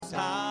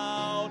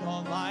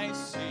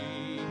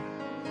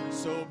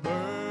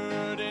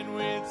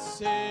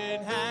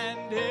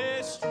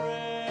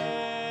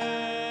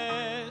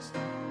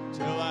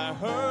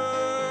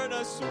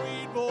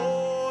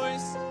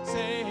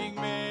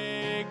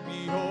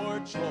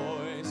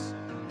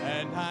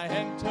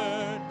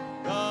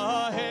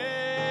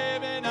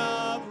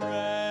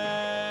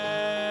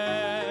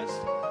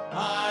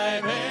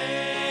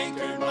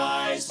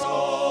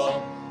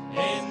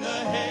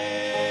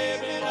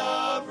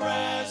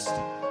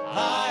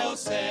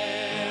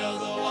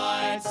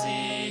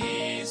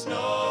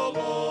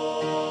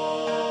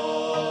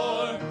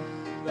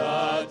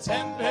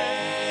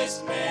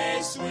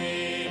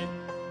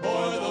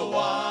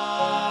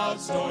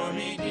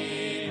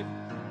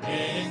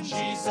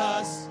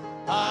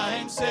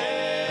I'm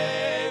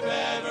safe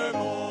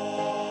evermore.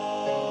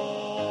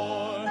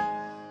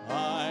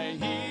 I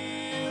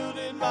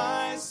yielded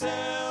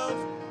myself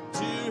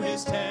to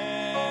his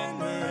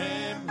tender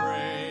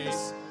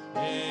embrace,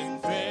 in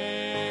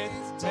faith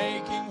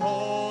taking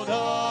hold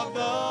of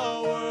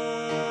the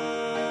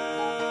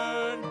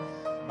word.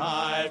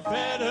 My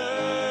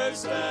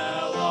fetters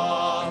fell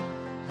off,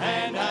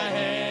 and I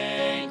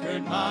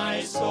anchored my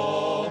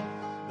soul.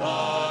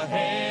 The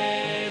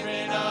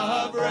haven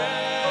of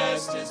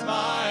rest is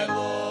my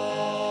Lord.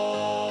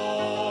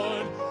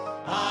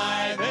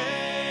 I've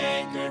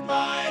anchored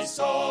my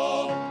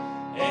soul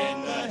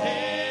in the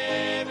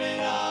haven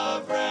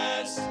of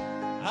rest.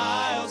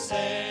 I'll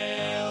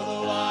sail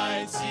the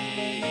wide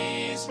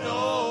seas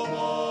no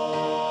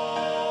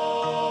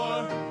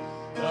more.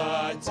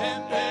 The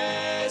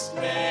tempest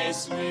may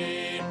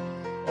sweep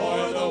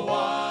o'er the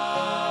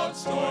wild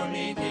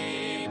stormy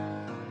deep.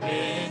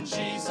 In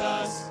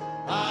Jesus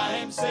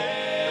I'm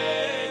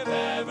safe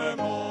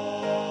evermore.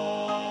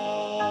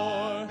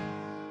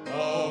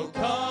 Oh,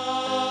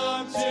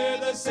 come to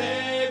the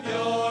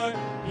Savior,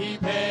 he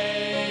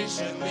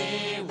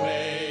patiently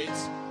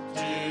waits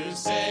to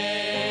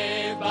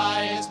save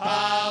by his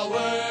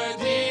power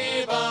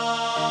divine.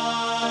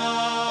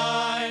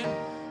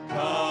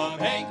 Come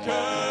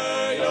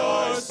anchor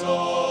your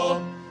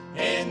soul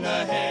in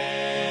the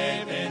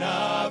haven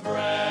of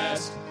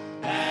rest,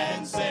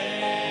 and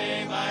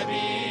say, my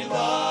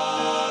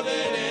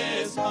beloved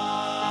is mine.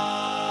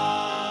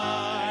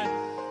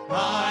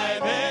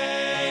 I've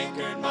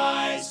anchored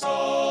my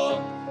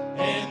soul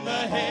in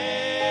the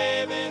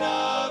haven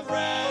of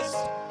rest.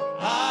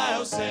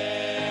 I'll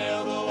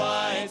sail the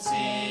wide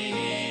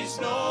seas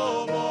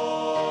no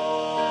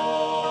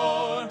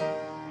more.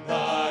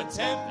 The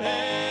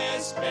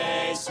tempest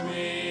may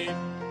sweep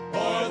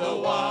o'er the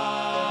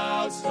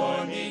wild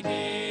stormy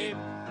deep.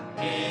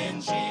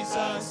 In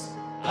Jesus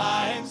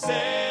I'm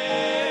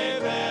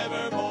safe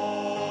evermore.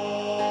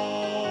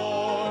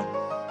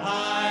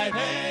 I've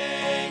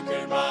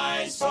anchored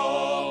my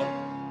soul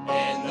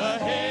in the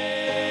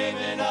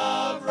haven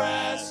of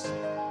rest.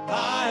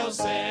 I'll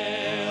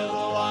sail the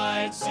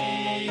wide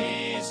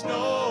seas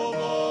no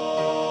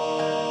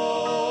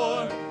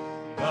more.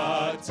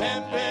 The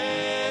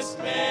tempest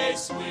may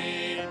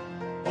sweep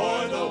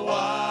o'er the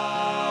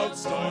wild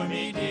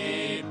stormy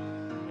deep.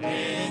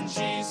 In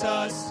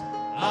Jesus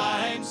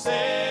I'm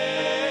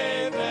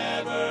safe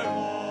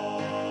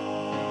evermore.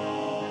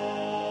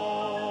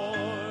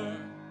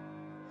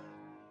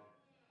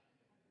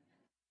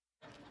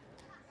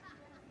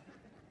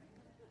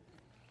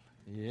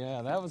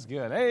 Yeah, that was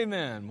good.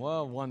 Amen.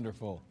 Well,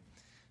 wonderful.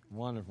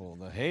 Wonderful.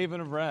 The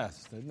haven of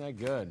rest. Isn't that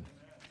good?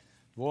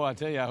 Boy, I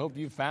tell you, I hope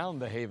you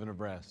found the haven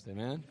of rest.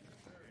 Amen.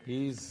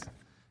 He's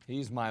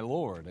my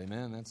Lord.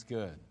 Amen. That's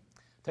good.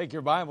 Take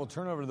your Bible,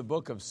 turn over to the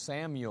book of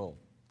Samuel.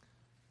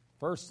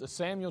 First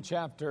Samuel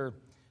chapter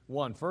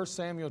 1. 1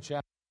 Samuel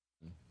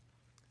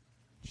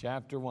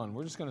chapter 1.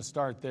 We're just going to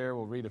start there.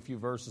 We'll read a few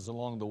verses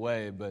along the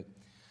way, but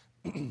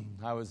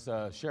I was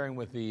sharing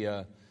with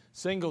the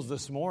singles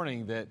this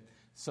morning that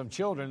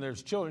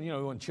there's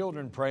children, when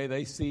children pray,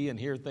 they see and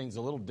hear things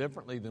a little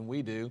differently than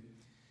we do.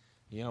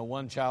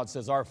 One child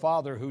says, "Our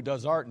Father who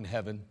does art in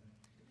heaven,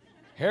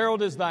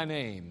 herald is thy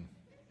name."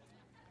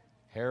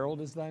 Herald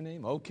is thy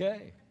name?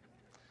 Okay.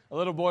 A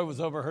little boy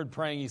was overheard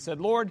praying. He said,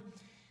 "Lord,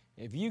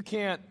 if you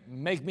can't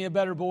make me a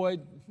better boy,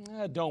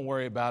 don't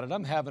worry about it.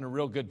 I'm having a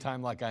real good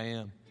time like I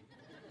am."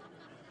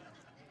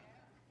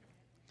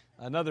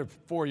 Another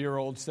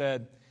 4-year-old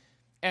said,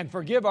 "And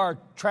forgive our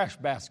trash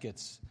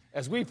baskets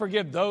as we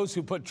forgive those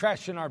who put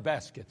trash in our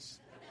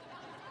baskets."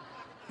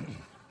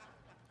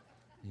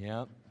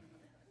 Yep.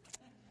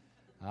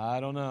 I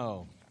don't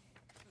know.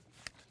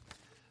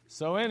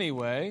 So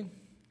anyway,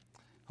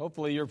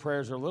 hopefully your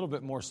prayers are a little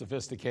bit more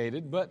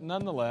sophisticated, but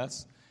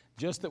nonetheless,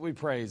 just that we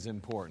pray is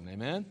important.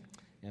 Amen?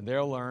 And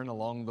they'll learn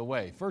along the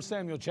way. 1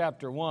 Samuel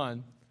chapter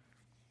 1,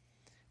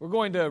 we're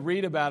going to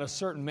read about a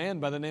certain man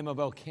by the name of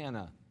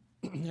Elkanah.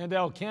 And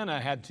Elkanah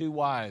had 2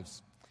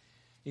 wives.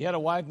 He had a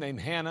wife named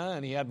Hannah,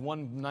 and he had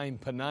one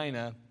named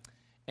Peninnah.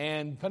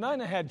 And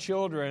Peninnah had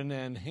children,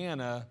 and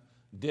Hannah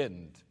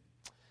didn't.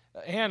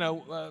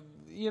 Hannah,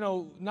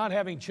 not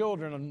having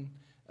children,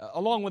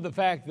 along with the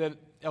fact that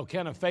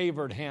Elkanah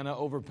favored Hannah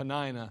over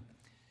Peninnah,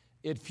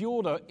 it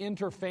fueled an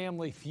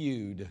inter-family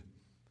feud.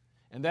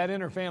 And that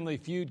inter-family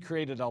feud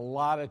created a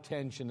lot of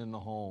tension in the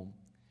home.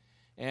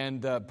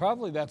 And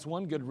probably that's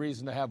one good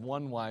reason to have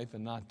one wife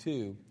and not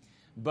 2.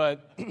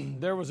 But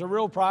there was a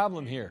real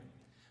problem here.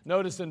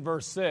 Notice in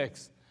verse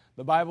 6,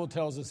 the Bible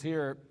tells us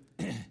here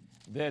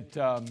that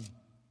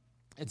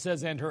it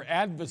says, "And her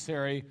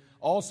adversary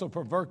also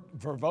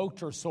provoked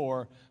her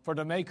sore for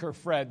to make her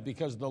fret,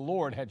 because the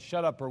Lord had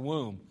shut up her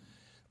womb."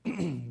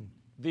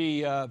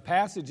 The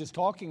passage is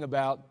talking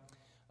about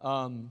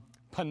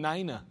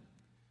Peninnah,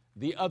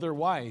 the other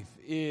wife,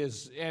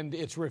 and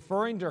it's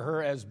referring to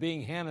her as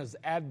being Hannah's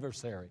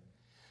adversary.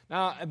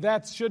 Now,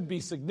 that should be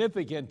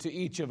significant to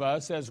each of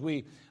us as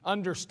we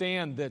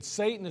understand that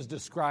Satan is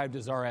described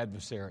as our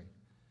adversary.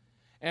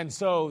 And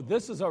so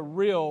this is a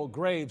real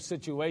grave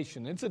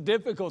situation. It's a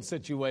difficult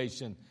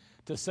situation,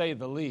 to say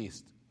the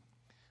least.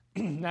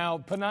 Now,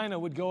 Peninnah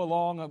would go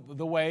along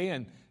the way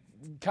and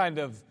kind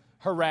of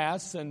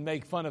harass and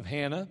make fun of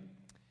Hannah.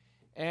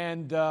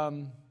 And,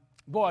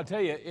 boy, I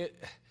tell you,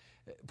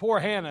 poor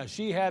Hannah,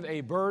 she had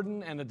a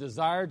burden and a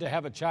desire to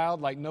have a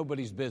child like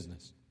nobody's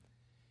business.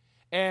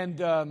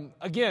 And,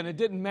 again, it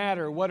didn't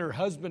matter what her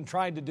husband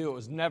tried to do. It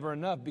was never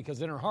enough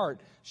because in her heart,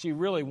 she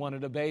really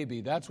wanted a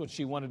baby. That's what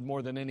she wanted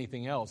more than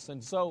anything else.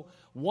 And so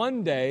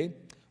one day,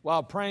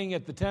 while praying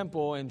at the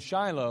temple in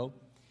Shiloh,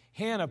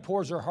 Hannah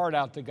pours her heart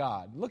out to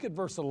God. Look at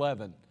verse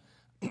 11.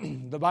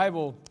 The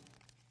Bible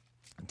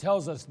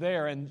tells us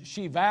there, and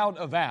she vowed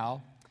a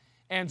vow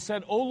and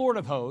said, O Lord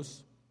of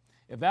hosts,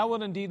 if thou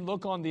wilt indeed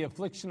look on the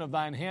affliction of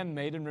thine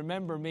handmaid and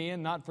remember me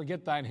and not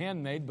forget thine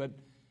handmaid, but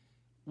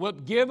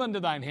wilt give unto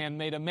thine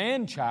handmaid a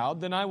man-child,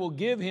 then I will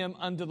give him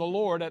unto the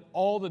Lord at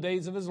all the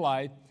days of his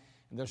life,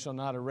 and there shall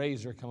not a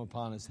razor come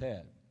upon his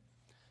head.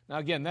 Now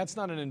again, that's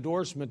not an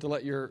endorsement to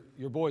let your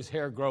boy's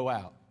hair grow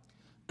out.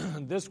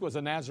 This was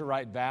a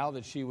Nazirite vow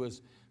that she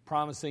was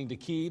promising to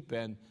keep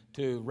and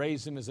to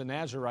raise him as a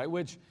Nazirite,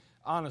 which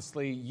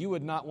honestly, you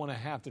would not want to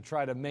have to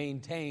try to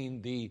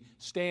maintain the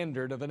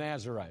standard of a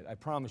Nazirite. I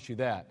promise you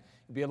that.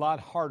 It'd be a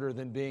lot harder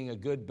than being a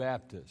good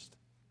Baptist.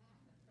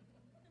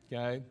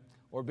 Okay?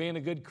 Or being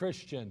a good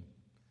Christian.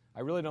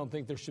 I really don't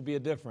think there should be a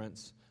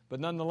difference. But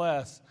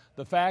nonetheless,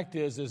 the fact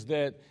is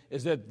that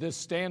this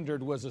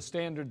standard was a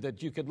standard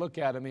that you could look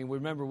at. I mean,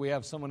 remember we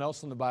have someone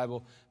else in the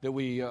Bible that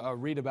we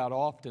read about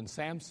often,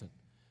 Samson,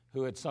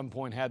 who at some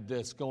point had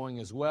this going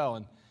as well.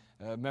 And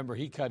remember,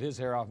 he cut his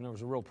hair off and there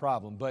was a real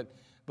problem. But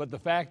the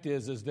fact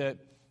is that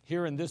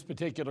here in this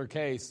particular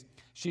case,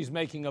 she's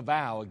making a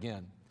vow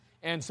again.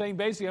 And saying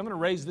basically, I'm going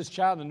to raise this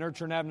child and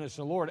nurture and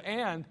admonition of the Lord.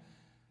 And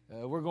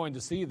we're going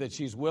to see that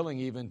she's willing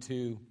even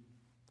to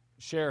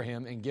share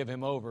him and give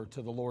him over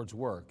to the Lord's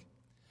work.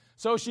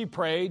 So she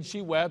prayed,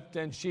 she wept,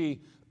 and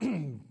she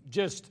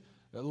just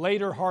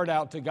laid her heart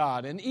out to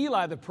God. And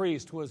Eli the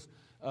priest was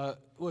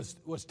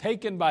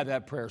taken by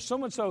that prayer. So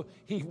much so,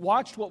 he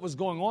watched what was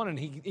going on, and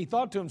he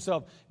thought to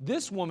himself,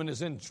 this woman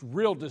is in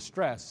real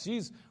distress.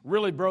 She's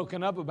really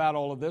broken up about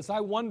all of this.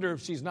 I wonder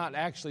if she's not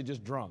actually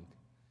just drunk.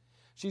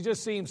 She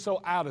just seems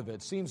so out of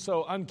it, seems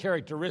so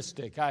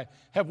uncharacteristic. I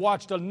have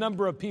watched a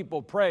number of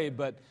people pray,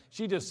 but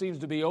she just seems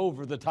to be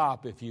over the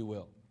top, if you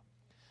will.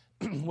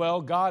 Well,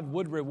 God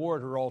would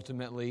reward her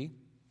ultimately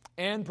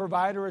and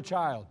provide her a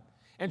child.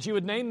 And she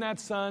would name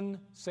that son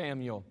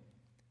Samuel.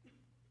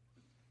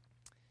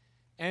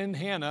 And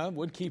Hannah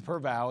would keep her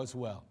vow as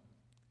well.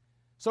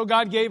 So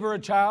God gave her a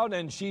child,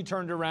 and she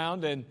turned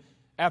around and,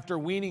 after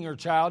weaning her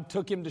child,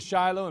 took him to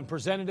Shiloh and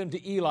presented him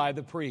to Eli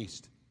the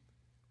priest.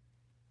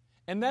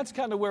 And that's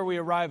kind of where we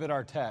arrive at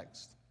our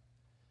text.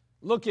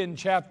 Look in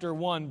chapter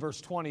 1, verse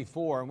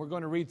 24, and we're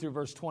going to read through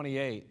verse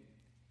 28.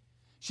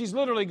 She's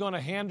literally going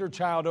to hand her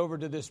child over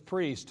to this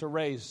priest to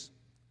raise.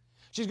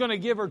 She's going to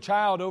give her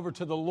child over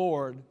to the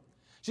Lord.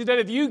 She said,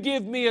 if you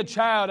give me a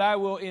child, I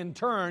will in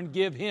turn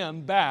give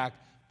him back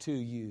to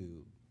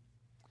you.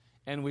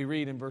 And we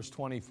read in verse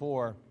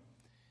 24,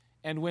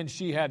 and when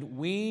she had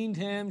weaned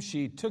him,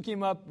 she took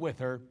him up with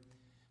her,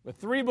 with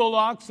 3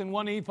 bullocks and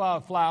 1 ephah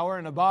of flour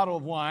and a bottle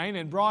of wine,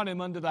 and brought him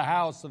unto the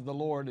house of the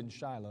Lord in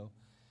Shiloh.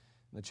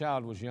 The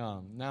child was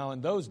young. Now, in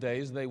those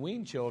days, they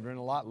weaned children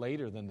a lot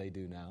later than they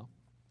do now.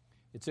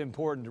 It's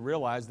important to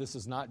realize this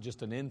is not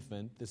just an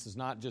infant. This is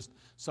not just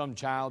some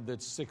child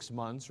that's 6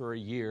 months or a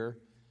year.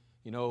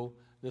 You know,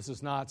 this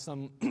is not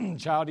some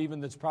child even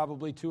that's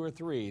probably 2 or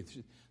 3.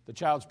 The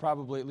child's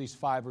probably at least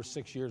 5 or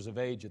 6 years of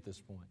age at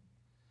this point.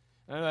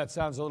 I know that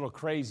sounds a little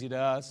crazy to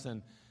us,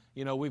 and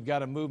you know, we've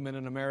got a movement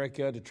in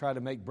America to try to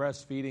make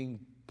breastfeeding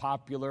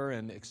popular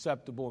and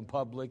acceptable in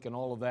public and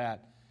all of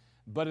that.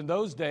 But in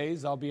those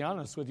days, I'll be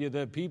honest with you,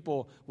 the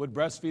people would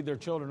breastfeed their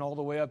children all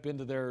the way up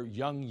into their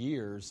young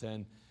years.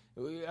 And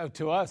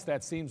to us,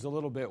 that seems a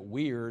little bit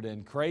weird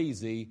and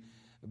crazy.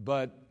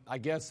 But I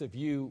guess if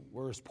you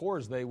were as poor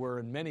as they were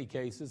in many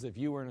cases, if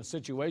you were in a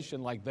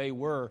situation like they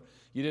were,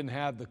 you didn't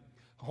have the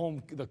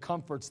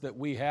comforts that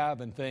we have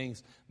and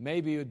things,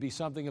 maybe it would be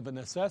something of a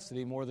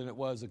necessity more than it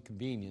was a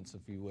convenience,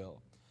 if you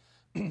will.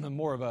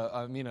 more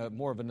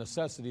of a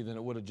necessity than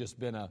it would have just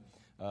been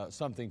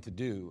something to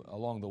do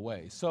along the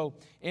way. So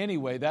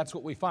anyway, that's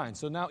what we find.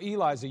 So now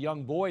Eli's a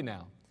young boy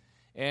now,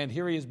 and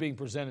here he is being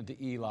presented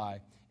to Eli.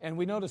 And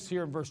we notice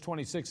here in verse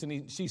 26,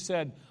 and she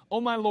said,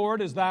 O my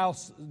Lord, as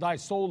thy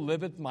soul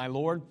liveth, my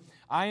Lord,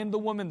 I am the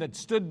woman that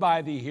stood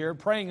by thee here,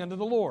 praying unto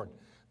the Lord.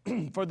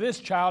 For this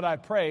child I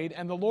prayed,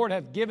 and the Lord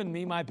hath given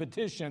me my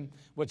petition,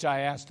 which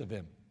I asked of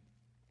him.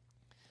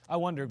 I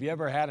wonder, have you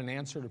ever had an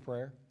answer to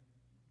prayer?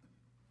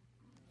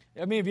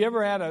 I mean, have you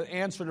ever had an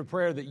answer to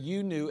prayer that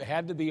you knew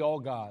had to be all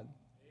God?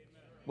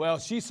 Amen. Well,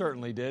 she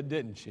certainly did,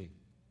 didn't she?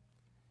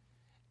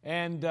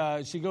 And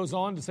she goes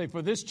on to say,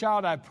 For this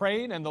child I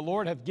prayed, and the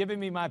Lord hath given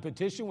me my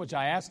petition, which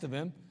I asked of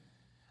him.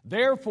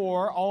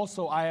 Therefore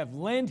also I have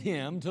lent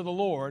him to the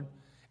Lord.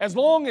 As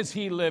long as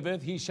he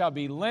liveth, he shall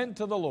be lent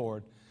to the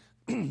Lord.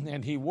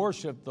 and he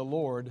worshiped the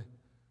Lord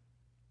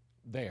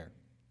there.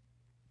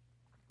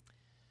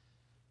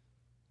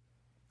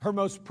 Her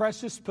most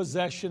precious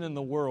possession in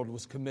the world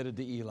was committed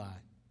to Eli,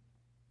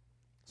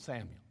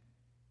 Samuel.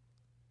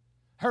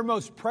 Her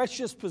most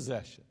precious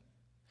possession.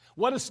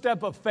 What a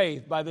step of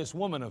faith by this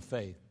woman of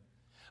faith.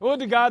 Would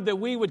to God that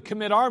we would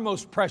commit our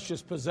most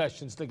precious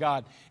possessions to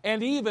God,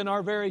 and even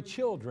our very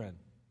children.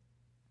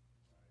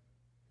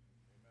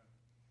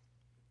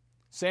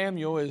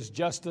 Samuel is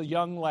just a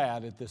young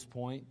lad at this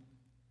point,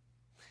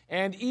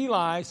 and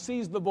Eli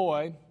sees the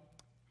boy,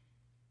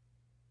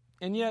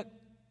 and yet,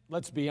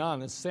 let's be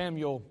honest,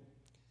 Samuel's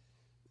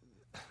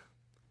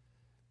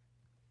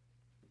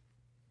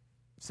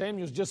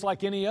just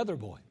like any other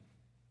boy.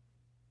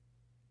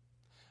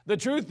 The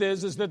truth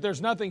is that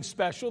there's nothing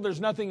special,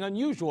 there's nothing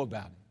unusual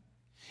about him.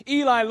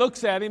 Eli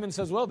looks at him and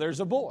says, well, there's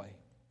a boy.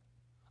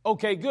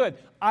 Okay, good.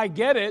 I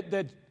get it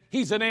that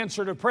he's an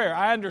answer to prayer.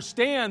 I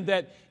understand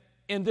that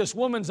in this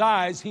woman's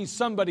eyes, he's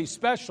somebody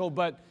special,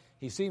 but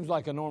he seems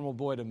like a normal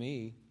boy to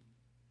me.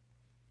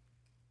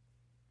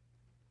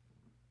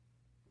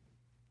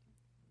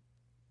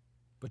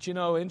 But you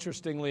know,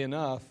 interestingly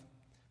enough,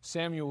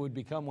 Samuel would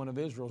become one of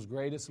Israel's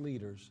greatest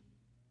leaders.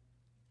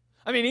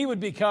 I mean, he would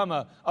become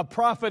a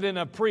prophet and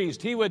a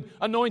priest. He would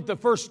anoint the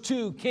first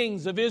two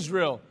kings of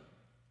Israel,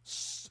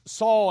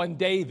 Saul and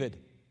David.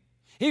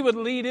 He would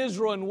lead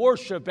Israel in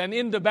worship and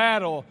into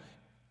battle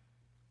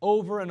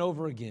over and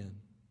over again.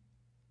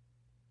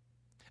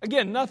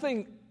 Again,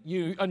 nothing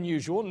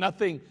unusual,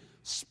 nothing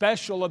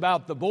special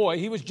about the boy.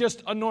 He was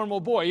just a normal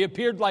boy. He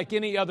appeared like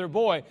any other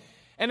boy.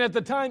 And at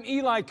the time,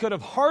 Eli could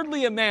have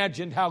hardly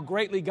imagined how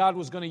greatly God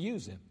was going to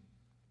use him.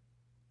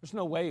 There's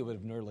no way he would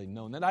have really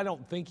known that. I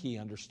don't think he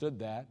understood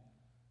that.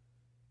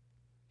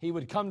 He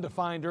would come to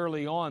find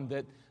early on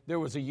that there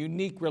was a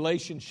unique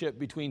relationship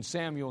between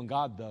Samuel and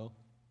God, though.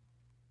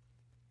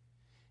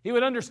 He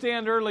would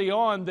understand early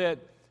on that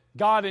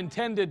God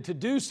intended to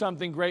do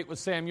something great with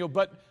Samuel,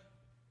 but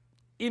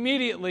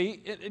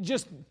immediately,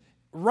 just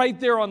right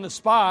there on the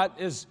spot,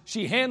 as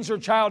she hands her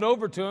child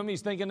over to him,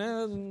 he's thinking,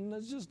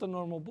 it's just a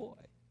normal boy.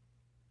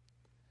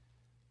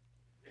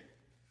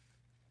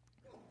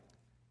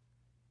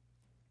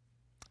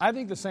 I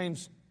think the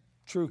same's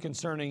true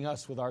concerning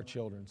us with our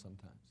children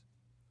sometimes.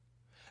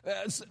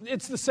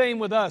 It's the same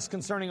with us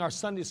concerning our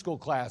Sunday school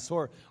class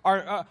or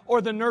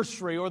the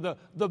nursery or the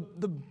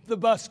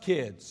bus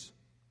kids.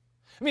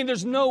 I mean,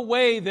 there's no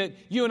way that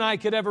you and I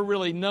could ever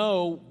really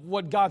know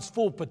what God's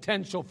full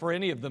potential for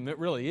any of them it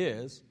really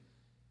is.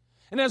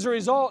 And as a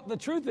result, the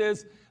truth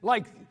is,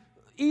 like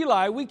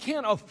Eli, we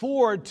can't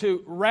afford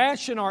to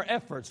ration our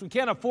efforts. We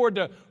can't afford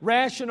to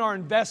ration our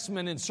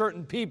investment in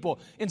certain people.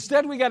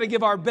 Instead, we got to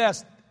give our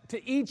best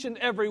to each and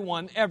every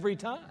one every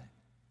time.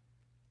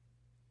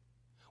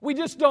 We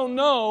just don't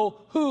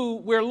know who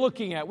we're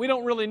looking at. We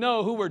don't really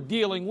know who we're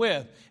dealing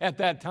with at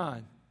that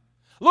time.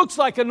 Looks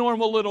like a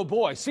normal little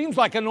boy, seems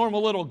like a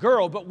normal little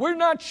girl, but we're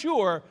not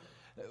sure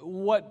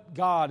what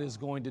God is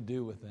going to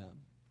do with them.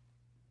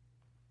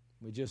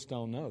 We just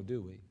don't know,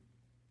 do we?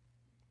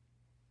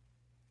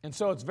 And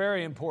so it's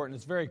very important,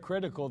 it's very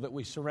critical that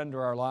we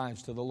surrender our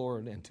lives to the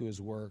Lord and to His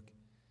work.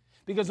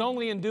 Because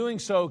only in doing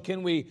so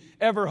can we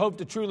ever hope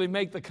to truly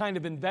make the kind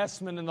of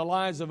investment in the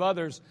lives of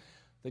others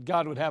that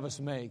God would have us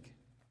make.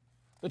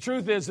 The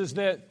truth is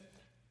that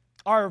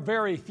our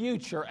very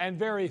future and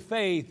very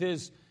faith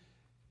is,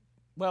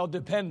 well,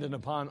 dependent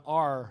upon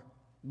our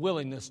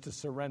willingness to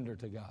surrender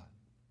to God.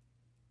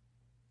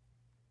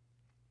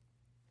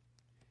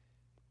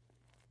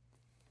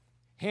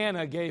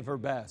 Hannah gave her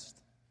best.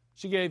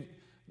 She gave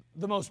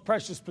the most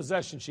precious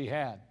possession she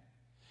had.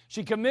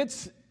 She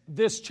commits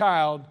this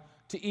child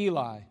to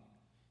Eli.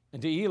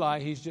 And to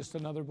Eli, he's just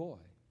another boy.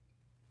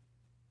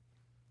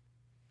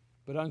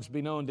 But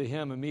unbeknown to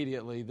him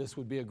immediately, this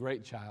would be a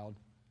great child,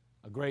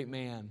 a great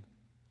man,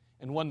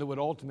 and one that would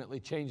ultimately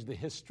change the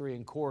history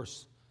and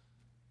course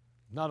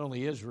of not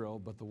only Israel,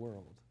 but the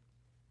world.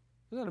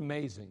 Isn't that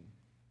amazing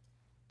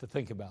to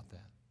think about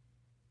that?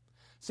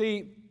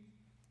 See,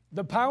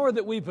 the power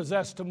that we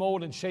possess to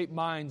mold and shape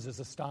minds is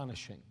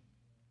astonishing.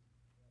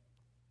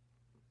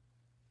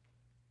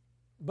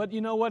 But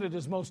you know what? It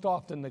is most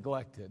often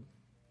neglected.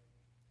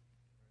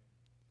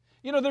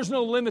 You know, there's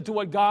no limit to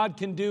what God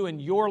can do in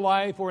your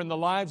life or in the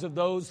lives of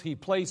those He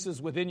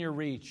places within your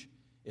reach,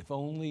 if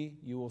only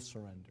you will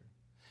surrender.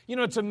 You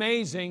know, it's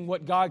amazing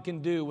what God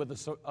can do with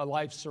a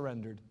life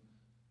surrendered.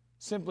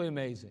 Simply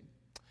amazing.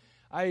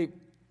 I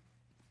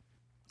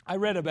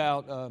read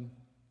about a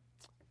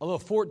little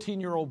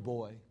 14-year-old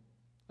boy,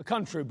 a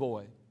country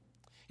boy.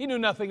 He knew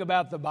nothing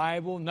about the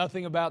Bible,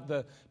 nothing about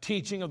the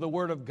teaching of the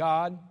Word of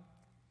God.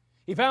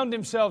 He found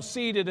himself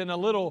seated in a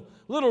little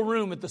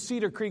room at the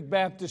Cedar Creek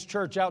Baptist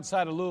Church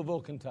outside of Louisville,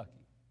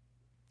 Kentucky.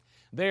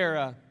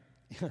 There,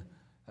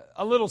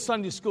 a little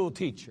Sunday school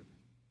teacher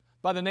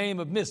by the name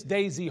of Miss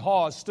Daisy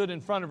Hawes stood in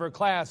front of her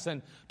class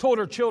and told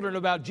her children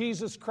about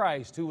Jesus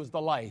Christ, who was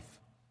the life.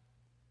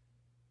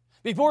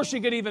 Before she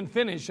could even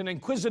finish, an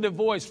inquisitive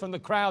voice from the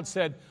crowd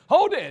said,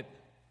 "Hold it!"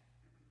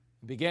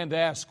 and began to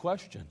ask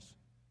questions.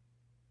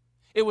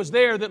 It was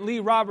there that Lee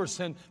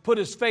Robertson put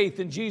his faith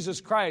in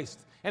Jesus Christ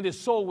and his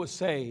soul was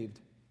saved.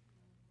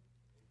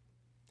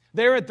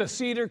 There at the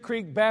Cedar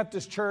Creek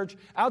Baptist Church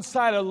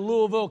outside of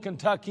Louisville,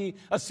 Kentucky,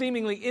 a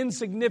seemingly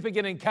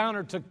insignificant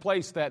encounter took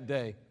place that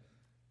day.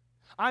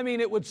 I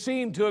mean, it would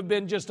seem to have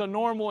been just a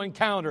normal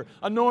encounter,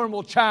 a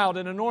normal child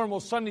in a normal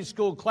Sunday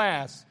school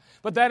class.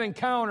 But that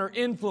encounter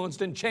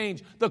influenced and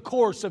changed the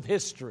course of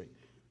history.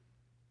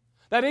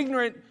 That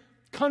ignorant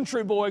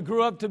country boy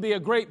grew up to be a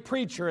great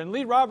preacher, and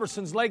Lee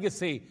Robertson's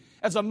legacy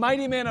as a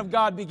mighty man of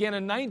God began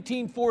in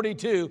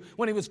 1942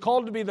 when he was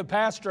called to be the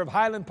pastor of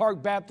Highland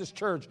Park Baptist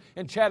Church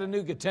in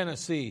Chattanooga,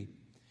 Tennessee.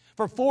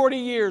 For 40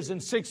 years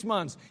and 6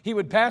 months, he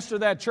would pastor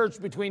that church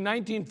between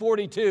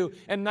 1942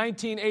 and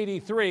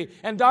 1983,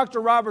 and Dr.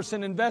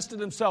 Robertson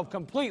invested himself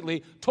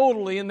completely,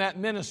 totally in that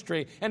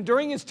ministry. And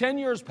during his 10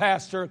 years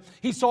pastor,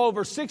 he saw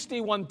over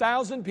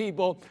 61,000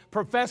 people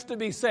profess to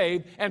be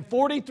saved and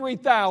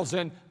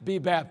 43,000 be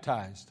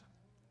baptized.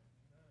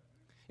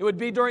 It would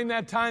be during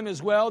that time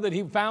as well that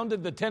he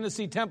founded the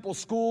Tennessee Temple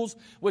Schools,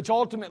 which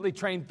ultimately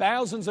trained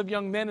thousands of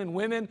young men and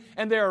women,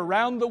 and they're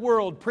around the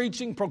world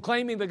preaching,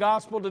 proclaiming the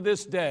gospel to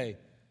this day.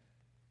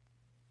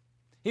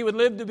 He would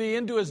live to be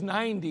into his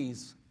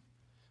 90s,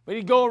 but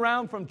he'd go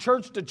around from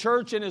church to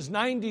church in his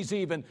 90s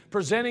even,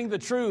 presenting the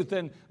truth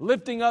and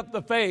lifting up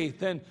the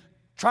faith and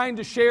trying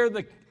to share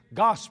the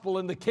gospel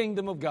in the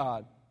kingdom of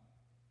God.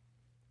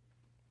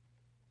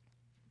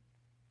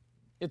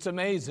 It's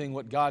amazing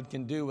what God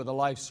can do with a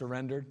life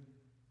surrendered.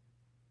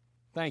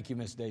 Thank you,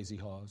 Miss Daisy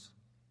Hawes.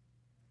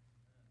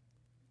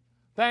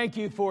 Thank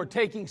you for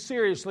taking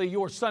seriously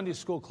your Sunday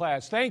school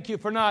class. Thank you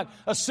for not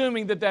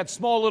assuming that that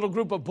small little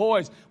group of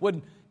boys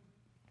would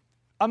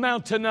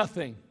amount to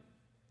nothing.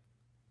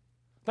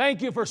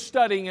 Thank you for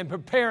studying and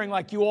preparing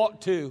like you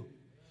ought to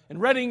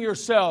and readying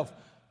yourself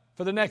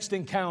for the next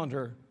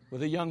encounter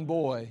with a young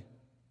boy.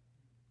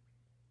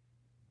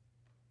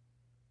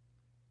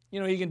 You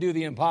know, He can do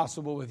the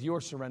impossible with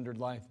your surrendered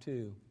life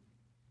too.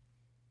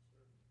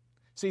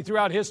 See,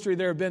 throughout history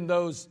there have been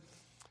those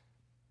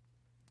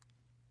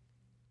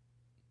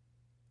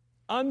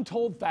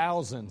untold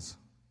thousands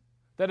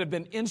that have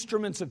been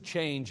instruments of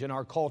change in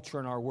our culture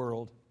and our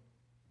world.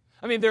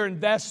 I mean, their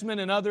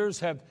investment in others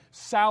have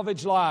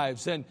salvaged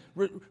lives and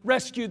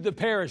rescued the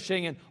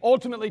perishing and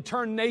ultimately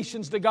turned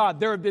nations to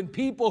God. There have been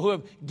people who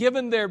have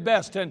given their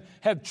best and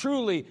have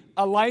truly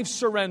a life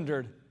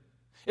surrendered.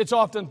 It's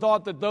often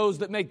thought that those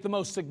that make the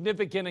most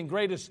significant and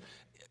greatest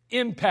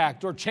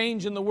impact or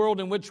change in the world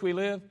in which we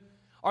live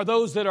are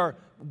those that are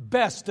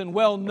best and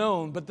well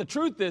known. But the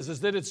truth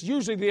is that it's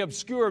usually the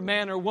obscure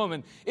man or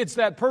woman. It's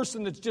that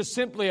person that's just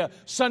simply a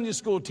Sunday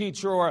school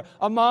teacher or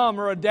a mom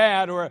or a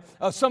dad or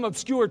some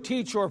obscure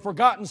teacher or a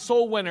forgotten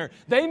soul winner.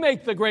 They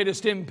make the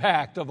greatest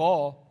impact of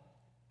all.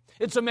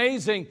 It's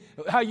amazing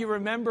how you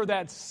remember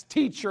that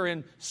teacher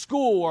in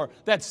school or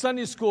that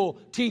Sunday school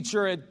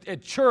teacher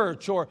at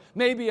church or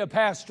maybe a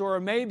pastor or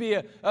maybe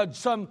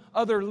some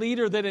other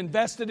leader that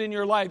invested in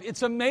your life.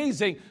 It's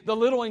amazing the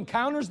little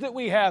encounters that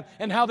we have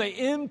and how they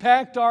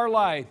impact our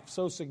life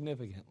so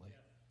significantly.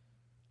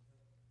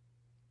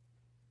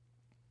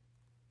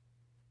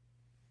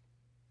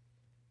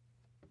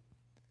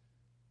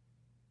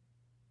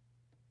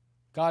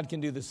 God can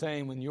do the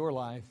same in your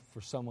life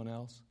for someone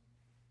else.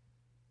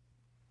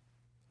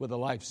 With a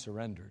life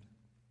surrendered.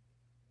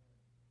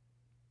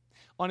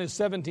 On his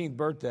 17th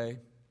birthday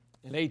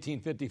in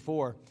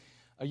 1854,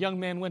 a young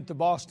man went to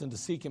Boston to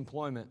seek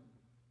employment.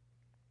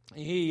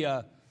 He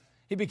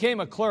became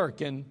a clerk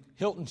in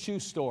Hilton Shoe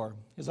Store,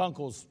 his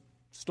uncle's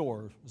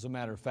store, as a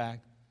matter of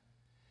fact.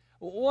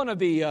 One of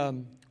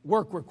the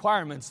work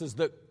requirements is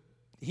that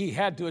he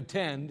had to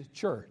attend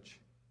church.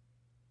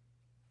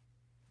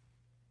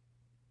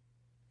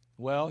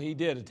 Well, he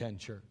did attend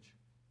church.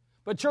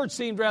 But church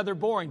seemed rather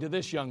boring to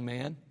this young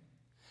man.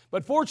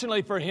 But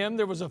fortunately for him,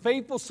 there was a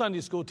faithful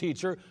Sunday school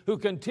teacher who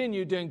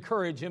continued to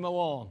encourage him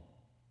along.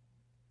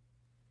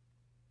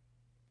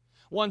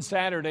 One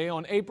Saturday,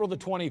 on April the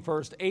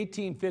 21st,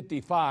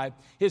 1855,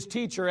 his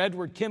teacher,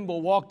 Edward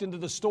Kimball, walked into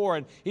the store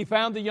and he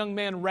found the young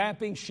man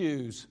wrapping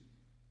shoes.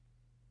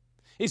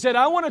 He said,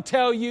 "I want to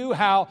tell you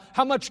how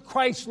much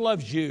Christ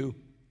loves you."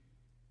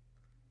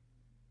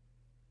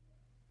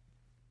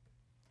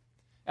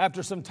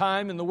 After some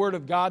time in the Word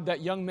of God,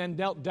 that young man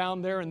knelt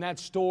down there in that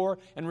store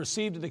and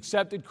received and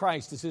accepted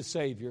Christ as his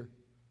Savior.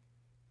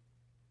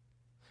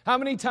 How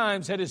many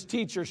times had his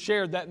teacher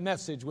shared that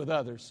message with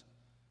others?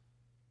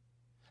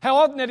 How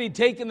often had he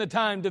taken the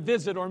time to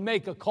visit or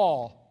make a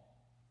call?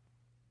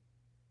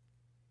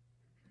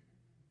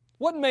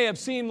 What may have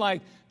seemed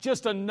like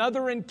just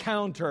another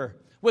encounter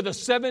with a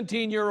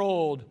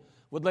 17-year-old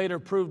would later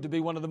prove to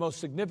be one of the most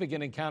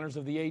significant encounters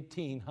of the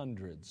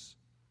 1800s.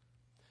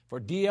 For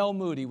D.L.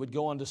 Moody would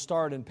go on to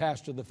start and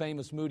pastor the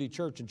famous Moody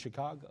Church in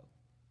Chicago.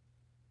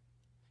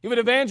 He would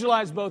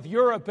evangelize both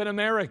Europe and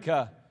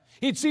America.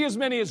 He'd see as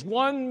many as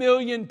 1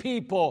 million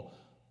people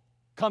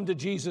come to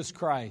Jesus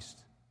Christ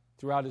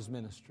throughout his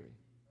ministry.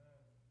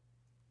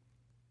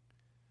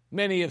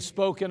 Many have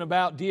spoken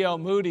about D.L.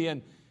 Moody,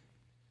 and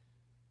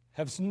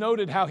have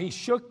noted how he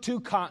shook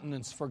 2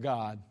 continents for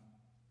God.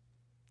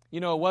 You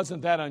know, it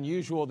wasn't that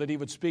unusual that he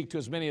would speak to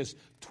as many as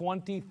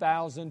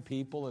 20,000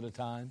 people at a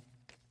time.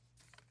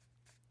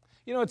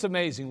 You know, it's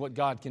amazing what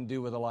God can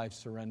do with a life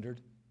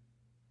surrendered.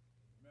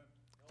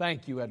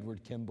 Thank you,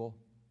 Edward Kimball.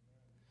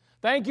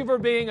 Thank you for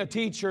being a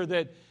teacher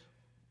that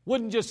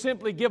wouldn't just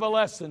simply give a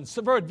lesson,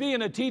 for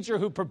being a teacher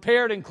who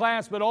prepared in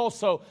class but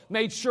also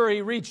made sure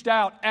he reached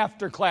out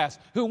after class,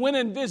 who went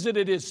and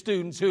visited his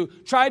students, who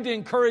tried to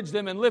encourage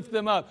them and lift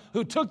them up,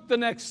 who took the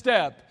next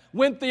step,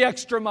 went the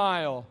extra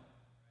mile.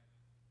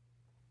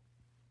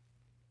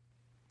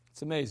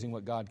 It's amazing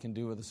what God can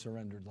do with a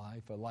surrendered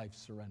life, a life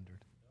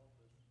surrendered.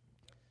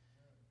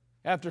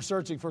 After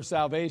searching for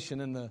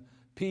salvation and the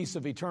peace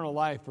of eternal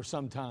life for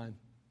some time,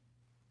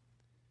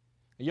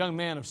 a young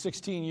man of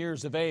 16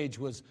 years of age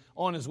was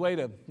on his way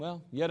to,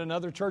 yet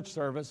another church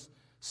service,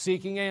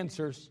 seeking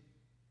answers.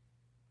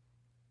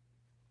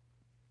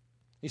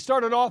 He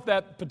started off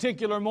that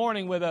particular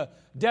morning with a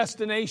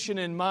destination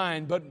in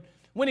mind, but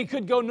when he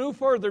could go no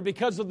further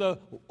because of the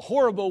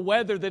horrible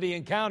weather that he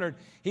encountered,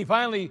 he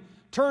finally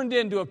turned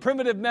into a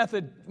primitive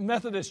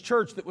Methodist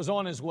church that was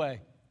on his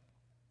way.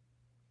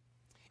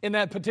 In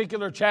that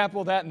particular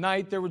chapel that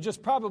night, there were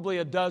just probably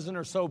a dozen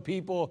or so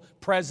people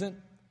present.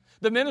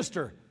 The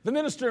minister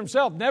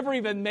himself never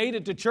even made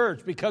it to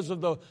church because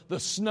of the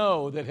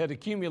snow that had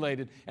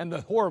accumulated and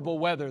the horrible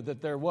weather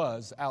that there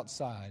was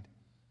outside.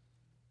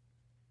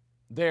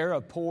 There, a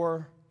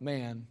poor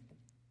man,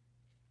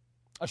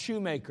 a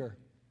shoemaker,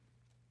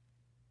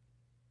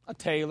 a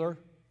tailor,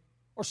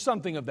 or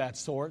something of that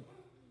sort,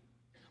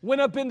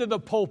 went up into the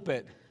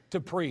pulpit to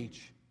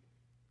preach.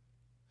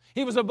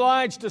 He was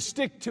obliged to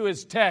stick to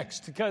his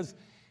text because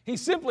he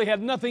simply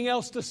had nothing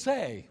else to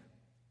say.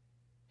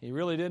 He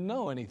really didn't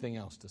know anything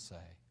else to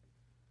say.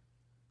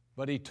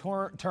 But he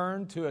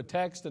turned to a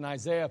text in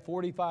Isaiah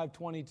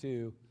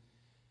 45:22,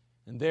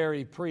 and there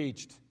he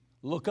preached,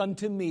 "Look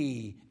unto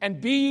me,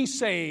 and be ye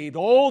saved,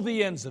 all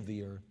the ends of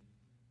the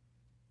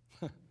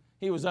earth."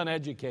 He was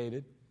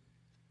uneducated.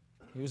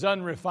 He was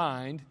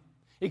unrefined.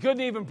 He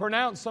couldn't even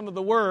pronounce some of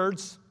the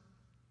words.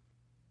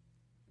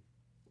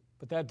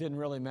 But that didn't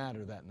really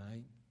matter that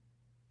night.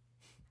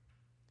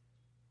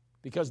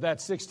 Because that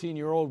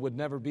 16-year-old would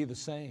never be the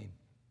same.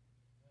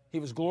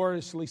 He was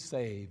gloriously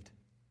saved.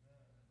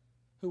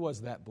 Who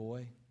was that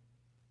boy?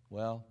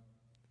 Well,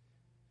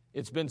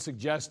 it's been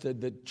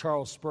suggested that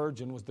Charles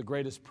Spurgeon was the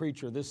greatest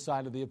preacher this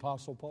side of the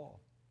Apostle Paul.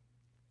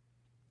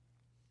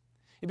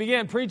 He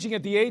began preaching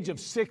at the age of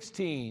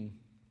 16.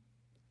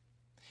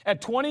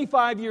 At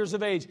 25 years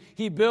of age,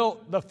 he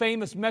built the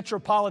famous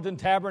Metropolitan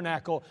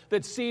Tabernacle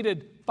that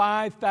seated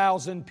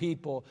 5,000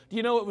 people. Do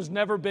you know it was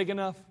never big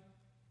enough?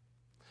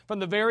 From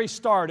the very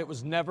start, it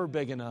was never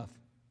big enough.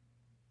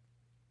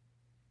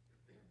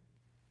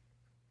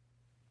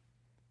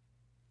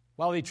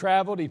 While he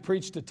traveled, he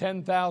preached to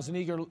 10,000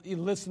 eager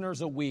listeners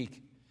a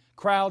week.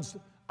 Crowds,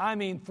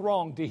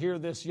 thronged to hear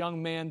this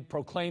young man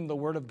proclaim the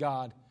Word of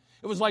God.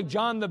 It was like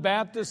John the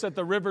Baptist at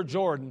the River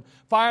Jordan.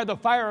 The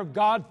fire of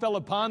God fell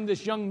upon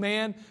this young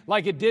man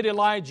like it did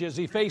Elijah as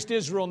he faced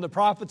Israel and the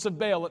prophets of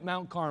Baal at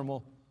Mount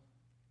Carmel.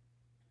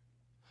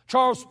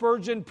 Charles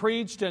Spurgeon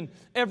preached in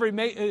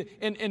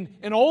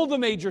all the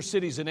major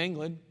cities in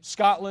England,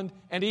 Scotland,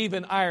 and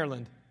even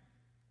Ireland.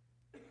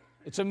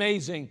 It's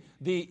amazing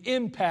the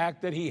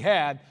impact that he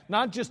had,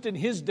 not just in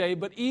his day,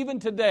 but even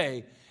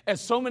today,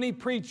 as so many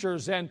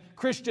preachers and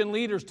Christian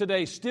leaders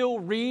today still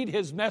read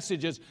his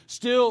messages,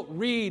 still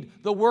read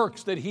the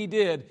works that he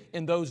did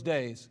in those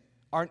days,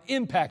 are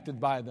impacted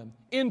by them,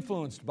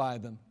 influenced by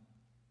them,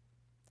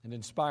 and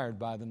inspired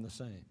by them the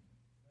same.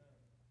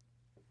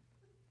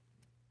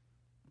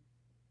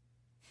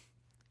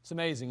 It's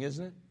amazing,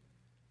 isn't it?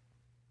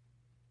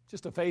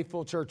 Just a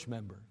faithful church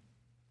member.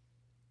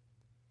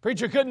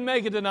 Preacher couldn't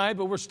make it tonight,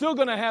 but we're still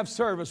going to have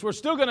service. We're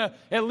still going to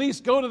at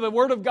least go to the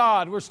Word of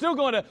God. We're still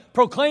going to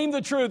proclaim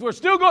the truth. We're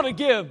still going to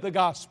give the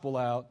gospel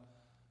out.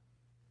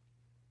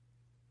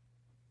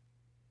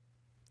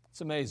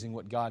 It's amazing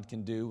what God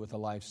can do with a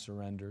life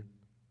surrendered.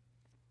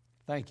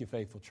 Thank you,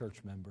 faithful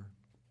church member.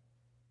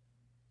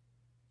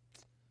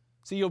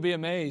 See, you'll be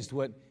amazed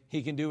what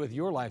He can do with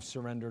your life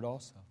surrendered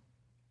also.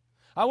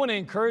 I want to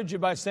encourage you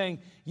by saying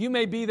you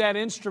may be that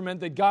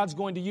instrument that God's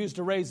going to use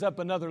to raise up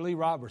another Lee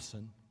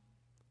Robertson.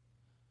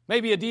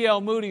 Maybe a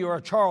D.L. Moody or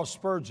a Charles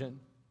Spurgeon.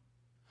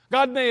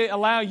 God may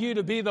allow you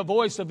to be the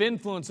voice of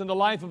influence in the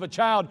life of a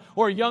child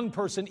or a young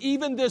person,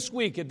 even this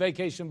week at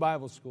Vacation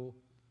Bible School.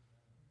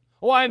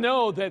 Oh, I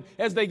know that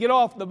as they get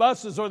off the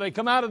buses or they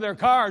come out of their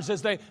cars,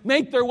 as they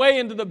make their way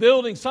into the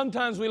building,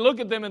 sometimes we look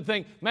at them and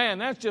think, man,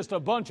 that's just a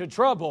bunch of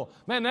trouble.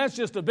 Man, that's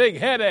just a big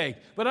headache.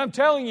 But I'm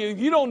telling you,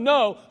 you don't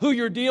know who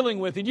you're dealing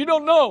with, and you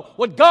don't know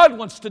what God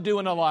wants to do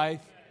in a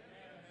life.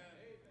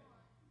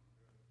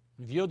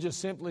 If you'll just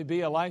simply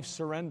be a life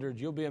surrendered,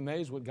 you'll be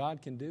amazed what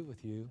God can do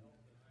with you.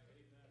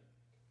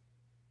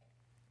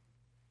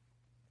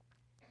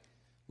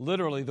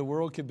 Literally, the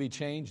world could be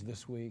changed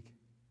this week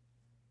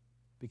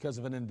because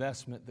of an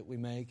investment that we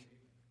make.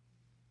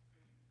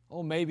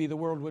 Oh, maybe the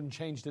world wouldn't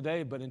change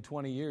today, but in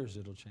 20 years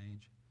it'll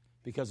change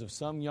because of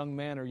some young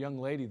man or young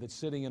lady that's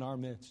sitting in our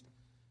midst.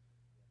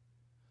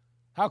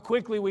 How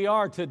quickly we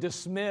are to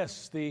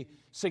dismiss the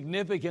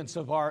significance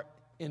of our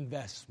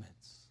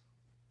investments.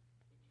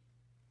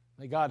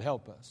 May God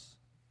help us.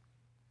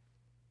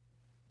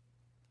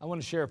 I want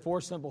to share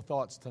 4 simple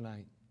thoughts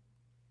tonight,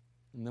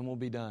 and then we'll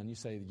be done. You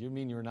say, you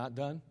mean you're not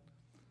done?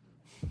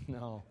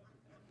 No,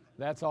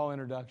 that's all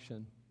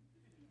introduction.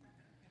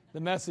 The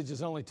message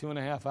is only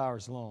 2.5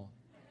 hours long.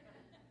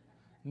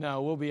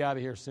 No, we'll be out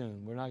of here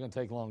soon. We're not going to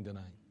take long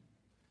tonight.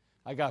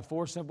 I got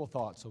 4 simple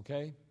thoughts,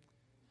 okay?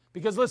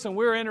 Because listen,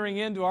 we're entering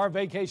into our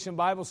vacation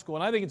Bible school,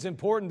 and I think it's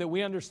important that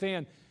we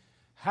understand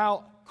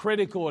how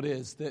critical it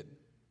is that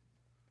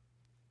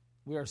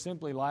we are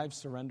simply lives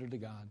surrendered to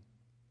God.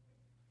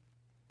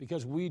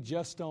 Because we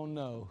just don't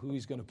know who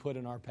He's going to put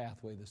in our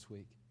pathway this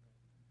week.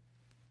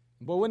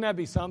 But wouldn't that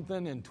be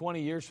something in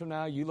 20 years from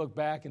now, you look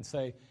back and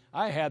say,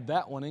 I had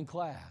that one in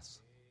class.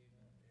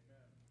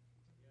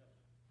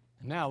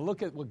 And now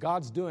look at what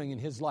God's doing in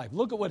his life.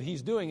 Look at what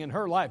He's doing in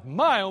her life.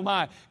 My, oh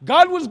my,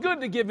 God was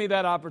good to give me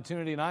that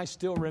opportunity, and I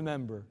still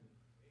remember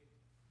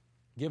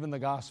giving the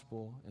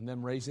gospel and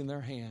them raising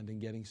their hand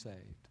and getting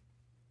saved.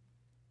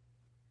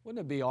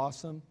 Wouldn't it be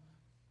awesome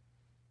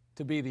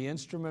to be the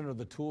instrument or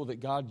the tool that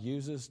God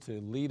uses to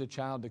lead a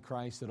child to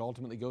Christ that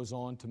ultimately goes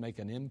on to make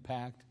an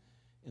impact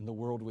in the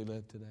world we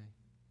live today?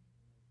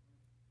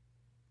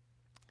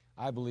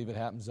 I believe it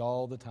happens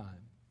all the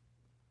time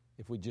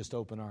if we just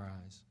open our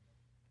eyes.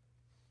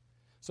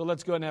 So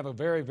let's go ahead and have a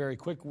very, very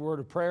quick word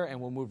of prayer,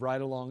 and we'll move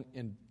right along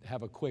and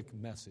have a quick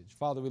message.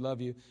 Father, we love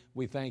you.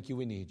 We thank you.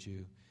 We need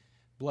you.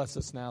 Bless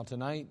us now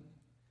tonight.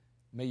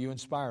 May you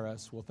inspire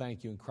us. We'll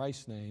thank you in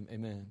Christ's name.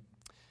 Amen.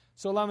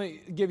 So let me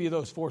give you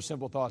those 4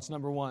 simple thoughts.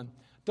 Number 1,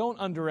 don't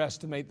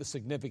underestimate the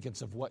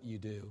significance of what you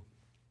do.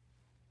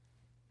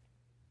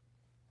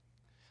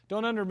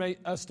 Don't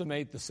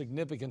underestimate the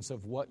significance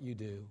of what you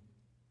do.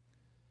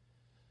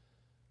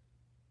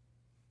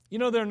 You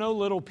know, there are no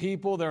little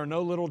people, there are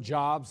no little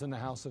jobs in the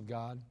house of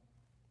God.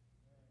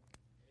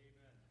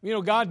 You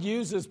know, God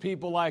uses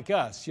people like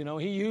us. You know,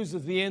 He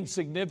uses the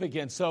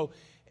insignificant. So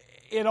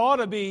it ought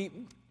to be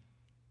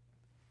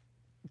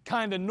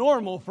kind of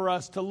normal for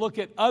us to look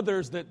at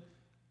others that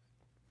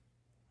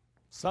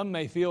some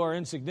may feel are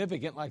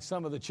insignificant, like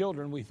some of the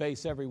children we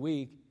face every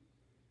week.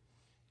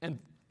 And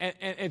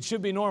it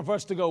should be normal for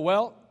us to go,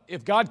 well,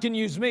 if God can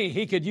use me,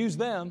 He could use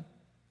them.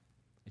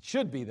 It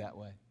should be that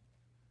way.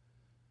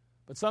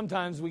 But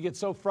sometimes we get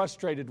so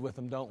frustrated with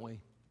them, don't we?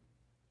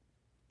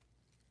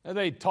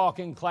 They talk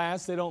in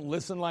class. They don't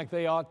listen like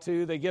they ought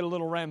to. They get a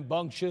little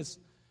rambunctious.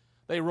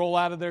 They roll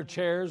out of their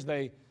chairs.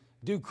 They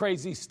do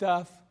crazy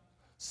stuff,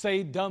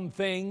 say dumb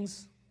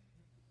things,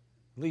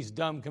 at least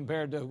dumb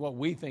compared to what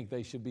we think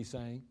they should be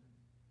saying.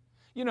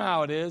 You know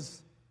how it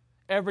is.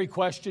 Every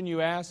question you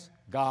ask,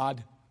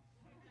 God.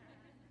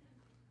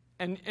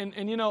 And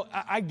you know,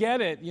 I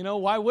get it. You know,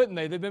 why wouldn't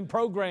they? They've been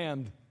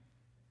programmed.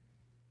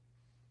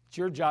 It's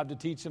your job to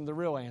teach them the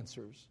real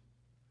answers.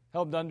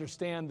 Help them to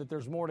understand that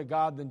there's more to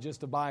God than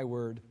just a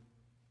byword.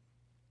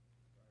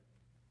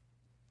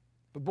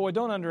 But boy,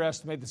 don't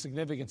underestimate the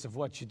significance of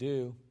what you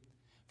do.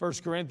 1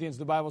 Corinthians,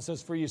 the Bible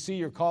says, for you see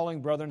your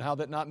calling, brethren, how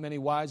that not many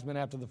wise men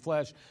after the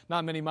flesh,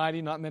 not many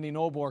mighty, not many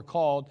noble are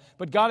called.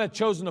 But God hath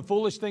chosen the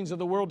foolish things of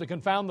the world to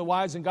confound the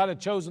wise, and God hath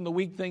chosen the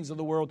weak things of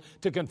the world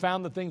to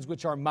confound the things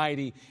which are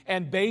mighty.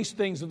 And base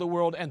things of the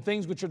world and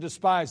things which are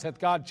despised hath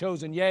God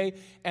chosen, yea,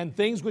 and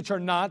things which are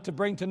not, to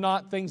bring to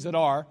naught things that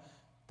are,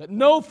 that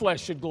no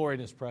flesh should glory in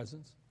His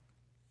presence.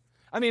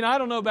 I mean, I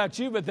don't know about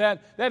you, but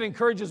that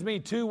encourages me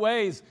 2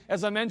 ways.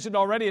 As I mentioned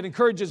already, it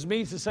encourages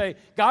me to say,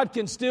 God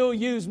can still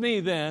use me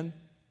then.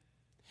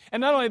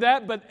 And not only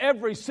that, but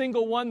every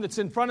single one that's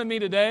in front of me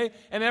today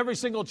and every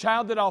single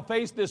child that I'll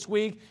face this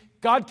week,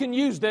 God can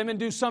use them and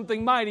do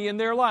something mighty in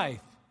their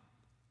life.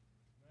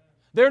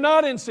 They're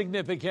not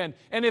insignificant.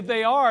 And if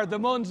they are, the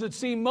ones that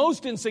seem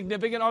most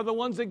insignificant are the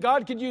ones that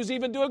God could use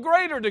even to a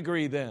greater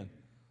degree then,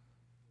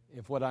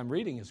 if what I'm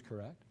reading is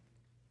correct.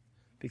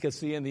 Because,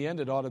 see, in the end,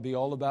 it ought to be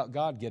all about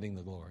God getting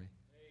the glory.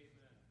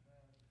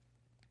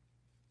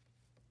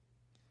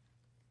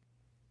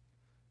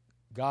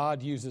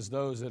 God uses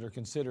those that are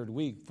considered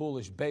weak,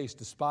 foolish, base,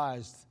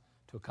 despised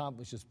to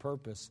accomplish His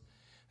purpose.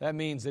 That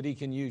means that He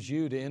can use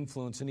you to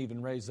influence and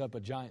even raise up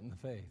a giant in the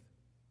faith.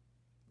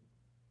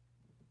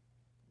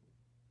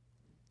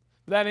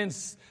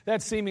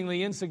 That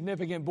seemingly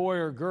insignificant boy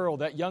or girl,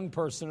 that young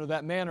person or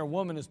that man or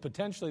woman is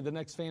potentially the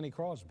next Fanny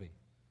Crosby,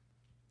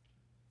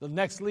 the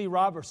next Lee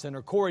Robertson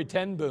or Corrie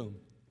ten Boom,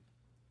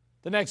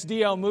 the next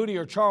D.L. Moody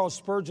or Charles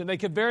Spurgeon. They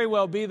could very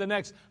well be the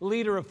next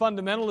leader of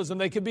fundamentalism.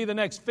 They could be the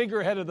next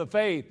figurehead of the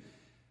faith,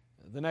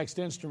 the next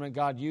instrument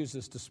God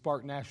uses to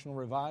spark national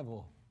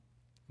revival.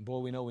 Boy,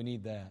 we know we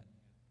need that.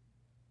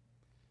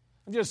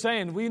 I'm just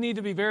saying, we need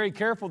to be very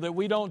careful that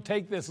we don't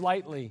take this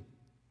lightly.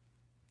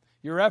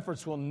 Your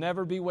efforts will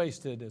never be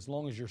wasted as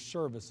long as your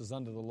service is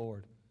unto the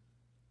Lord.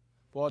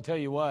 Well, I'll tell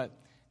you what,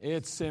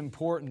 it's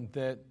important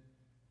that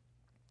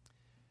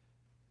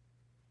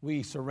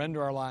we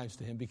surrender our lives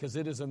to Him, because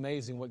it is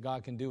amazing what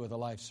God can do with a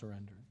life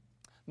surrendered.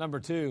 Number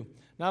two,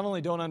 not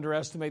only don't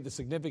underestimate the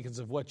significance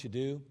of what you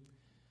do,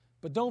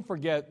 but don't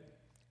forget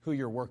who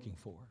you're working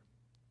for.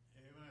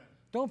 Amen.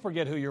 Don't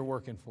forget who you're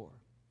working for.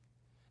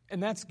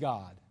 And that's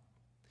God.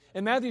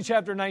 In Matthew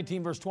chapter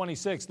 19, verse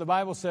 26, the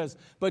Bible says,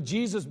 "But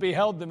Jesus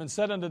beheld them and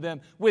said unto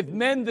them, With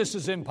men this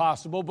is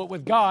impossible, but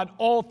with God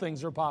all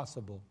things are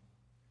possible."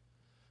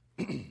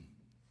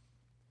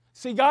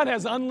 See, God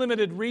has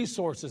unlimited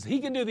resources. He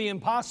can do the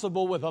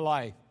impossible with a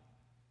life.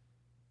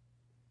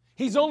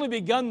 He's only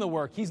begun the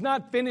work. He's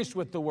not finished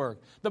with the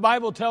work. The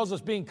Bible tells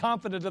us, being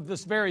confident of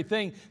this very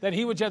thing, that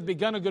He which hath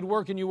begun a good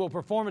work in you will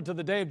perform it to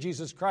the day of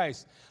Jesus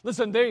Christ.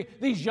 Listen,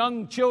 these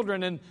young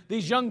children and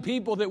these young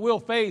people that we'll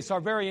face are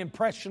very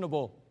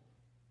impressionable.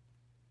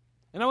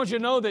 And I want you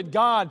to know that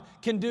God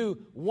can do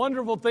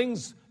wonderful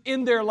things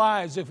in their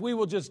lives if we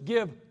will just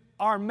give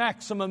our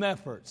maximum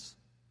efforts.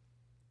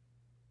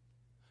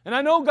 And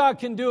I know God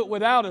can do it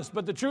without us,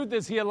 but the truth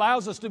is He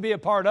allows us to be a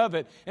part of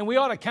it, and we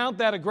ought to count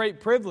that a great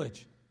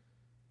privilege.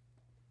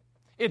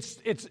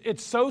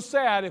 It's so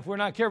sad if we're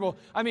not careful.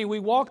 I mean, we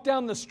walk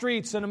down the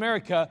streets in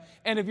America,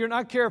 and if you're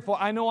not careful,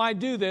 I know I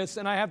do this,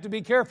 and I have to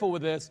be careful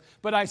with this,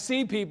 but I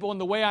see people, and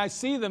the way I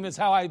see them is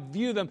how I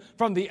view them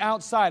from the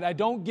outside. I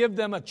don't give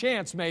them a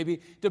chance, maybe,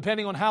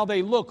 depending on how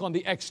they look on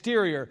the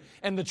exterior.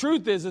 And the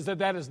truth is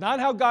that is not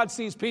how God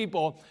sees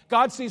people.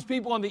 God sees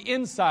people on the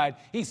inside.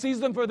 He sees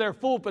them for their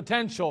full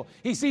potential.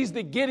 He sees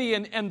the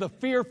Gideon and the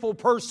fearful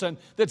person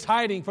that's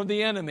hiding from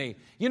the enemy.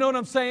 You know what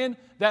I'm saying?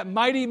 That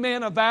mighty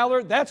man of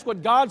valor, that's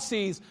what God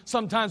sees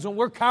sometimes when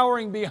we're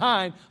cowering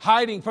behind,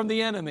 hiding from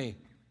the enemy.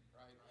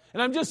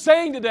 And I'm just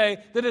saying today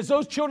that as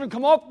those children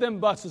come off them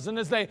buses and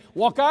as they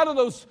walk out of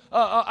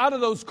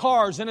those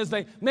cars and as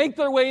they make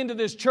their way into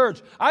this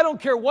church, I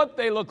don't care what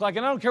they look like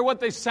and I don't care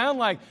what they sound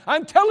like.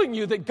 I'm telling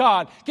you that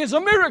God is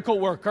a miracle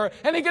worker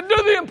and He can do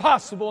the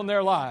impossible in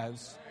their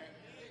lives.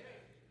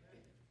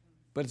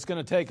 But it's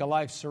going to take a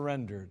life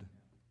surrendered.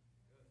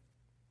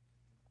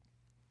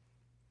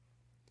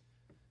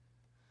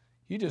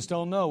 You just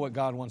don't know what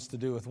God wants to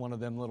do with one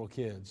of them little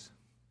kids.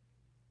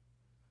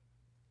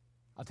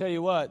 I'll tell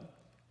you what,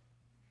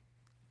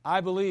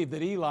 I believe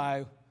that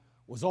Eli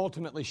was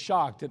ultimately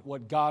shocked at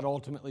what God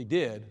ultimately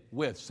did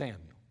with Samuel.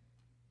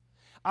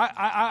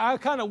 I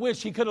kind of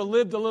wish he could have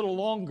lived a little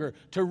longer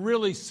to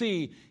really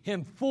see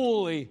him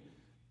fully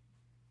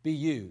be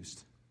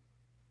used.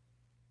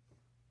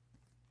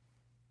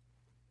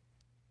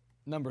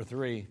 Number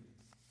three,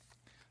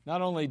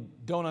 not only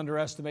don't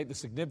underestimate the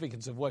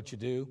significance of what you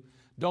do,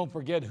 don't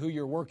forget who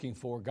you're working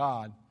for,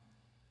 God.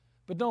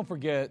 But don't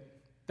forget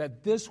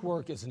that this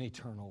work is an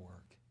eternal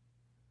work.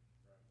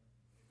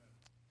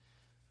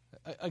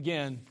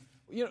 Again,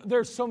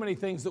 there's so many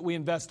things that we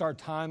invest our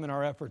time and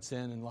our efforts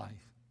in life.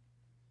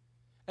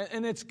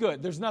 And it's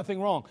good. There's nothing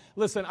wrong.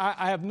 Listen,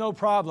 I have no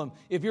problem.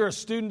 If you're a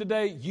student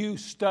today, you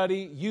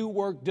study, you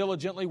work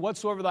diligently.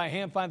 Whatsoever thy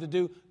hand find to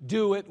do,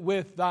 do it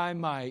with thy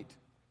might.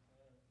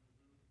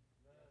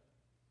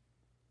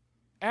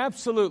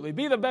 Absolutely.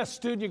 Be the best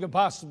student you can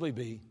possibly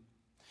be.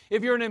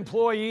 If you're an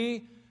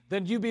employee,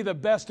 then you be the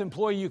best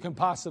employee you can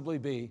possibly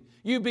be.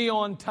 You be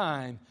on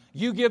time.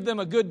 You give them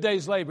a good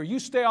day's labor. You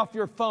stay off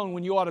your phone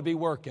when you ought to be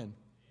working.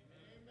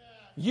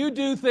 Amen. You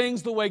do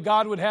things the way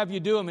God would have you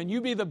do them, and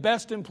you be the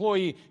best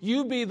employee.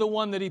 You be the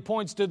one that He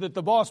points to, that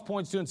the boss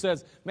points to and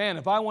says, man,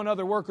 if I want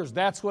other workers,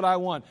 that's what I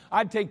want.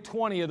 I'd take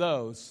 20 of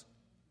those.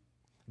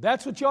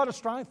 That's what you ought to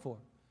strive for.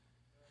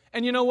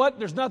 And you know what?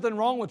 There's nothing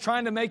wrong with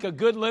trying to make a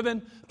good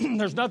living.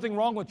 There's nothing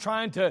wrong with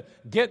trying to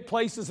get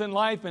places in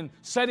life and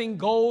setting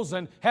goals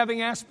and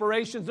having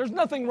aspirations. There's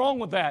nothing wrong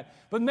with that.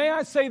 But may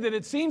I say that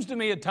it seems to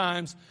me at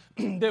times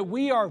that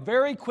we are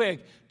very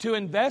quick to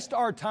invest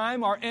our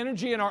time, our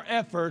energy, and our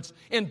efforts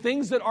in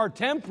things that are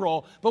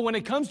temporal. But when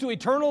it comes to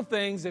eternal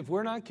things, if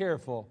we're not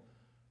careful,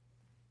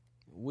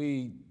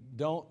 we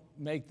don't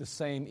make the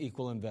same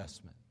equal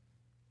investment.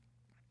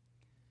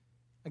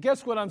 I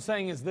guess what I'm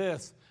saying is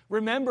this.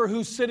 Remember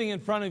who's sitting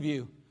in front of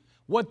you,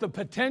 what the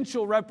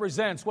potential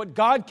represents, what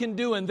God can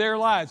do in their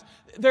lives.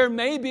 There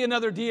may be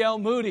another D.L.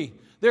 Moody.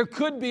 There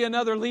could be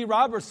another Lee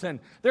Robertson.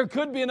 There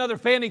could be another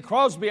Fanny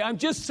Crosby. I'm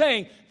just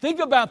saying, think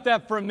about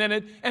that for a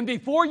minute. And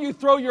before you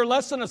throw your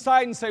lesson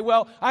aside and say,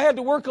 well, I had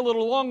to work a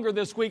little longer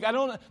this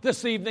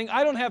evening.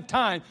 I don't have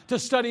time to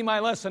study my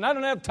lesson. I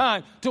don't have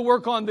time to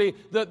work on the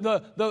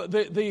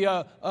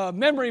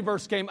memory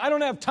verse game. I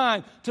don't have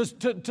time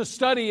to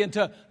study and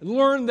to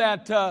learn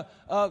that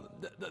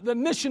the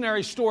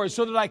missionary story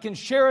so that I can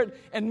share it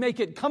and make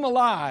it come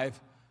alive.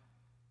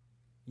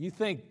 You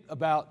think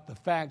about the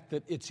fact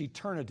that it's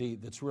eternity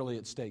that's really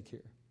at stake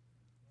here.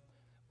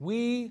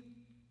 We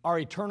are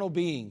eternal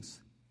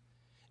beings,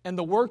 and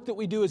the work that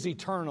we do is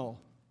eternal.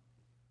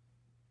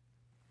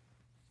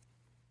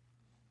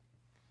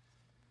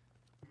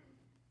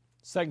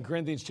 2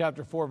 Corinthians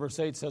chapter 4, verse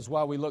 8 says,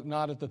 while we look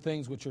not at the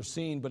things which are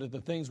seen, but at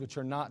the things which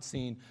are not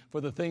seen.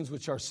 For the things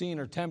which are seen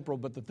are temporal,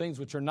 but the things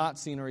which are not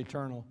seen are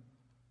eternal.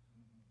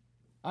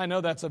 I know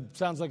that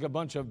sounds like a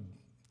bunch of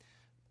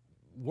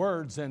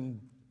words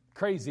and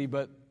crazy,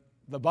 but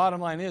the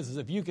bottom line is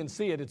if you can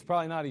see it, it's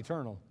probably not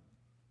eternal.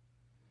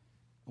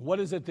 What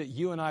is it that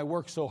you and I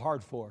work so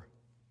hard for?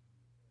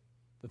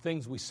 The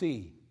things we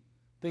see,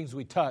 things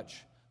we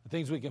touch, the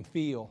things we can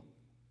feel.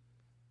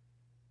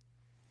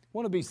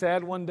 Want to be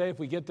sad one day if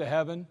we get to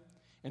heaven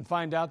and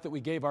find out that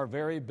we gave our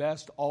very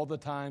best all the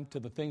time to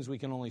the things we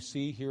can only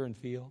see, hear, and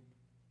feel,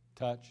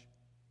 touch,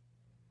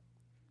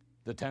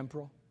 the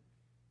temporal?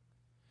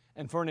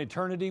 And for an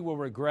eternity we'll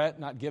regret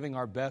not giving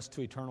our best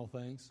to eternal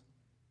things?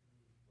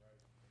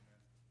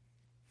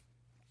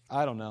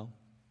 I don't know.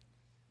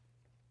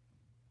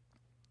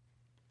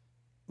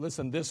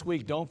 Listen, this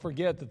week, don't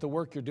forget that the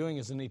work you're doing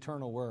is an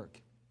eternal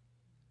work.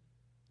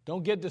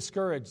 Don't get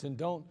discouraged and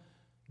don't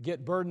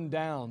get burdened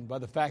down by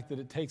the fact that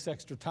it takes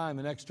extra time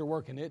and extra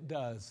work, and it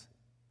does.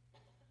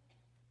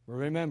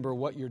 Remember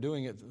what you're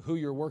doing, who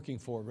you're working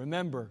for.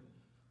 Remember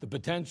the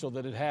potential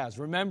that it has.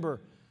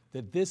 Remember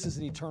that this is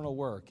an eternal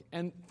work.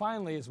 And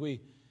finally, as we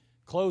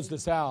close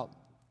this out,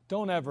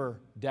 don't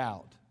ever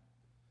doubt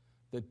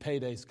that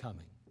payday's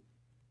coming.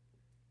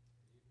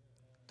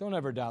 Don't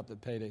ever doubt that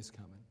payday's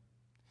coming.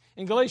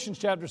 In Galatians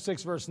chapter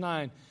 6, verse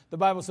 9, the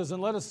Bible says,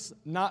 "And let us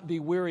not be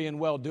weary in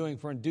well-doing,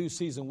 for in due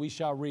season we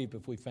shall reap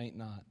if we faint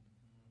not."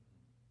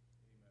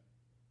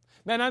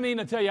 Man, I mean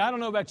to tell you, I don't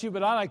know about you,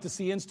 but I like to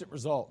see instant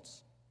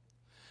results.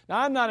 Now,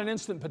 I'm not an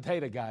instant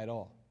potato guy at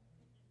all.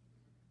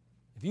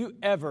 If you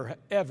ever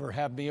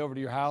have me over to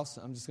your house,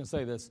 I'm just going to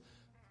say this,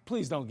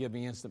 please don't give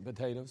me instant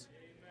potatoes.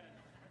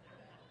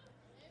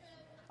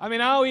 I mean,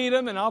 I'll eat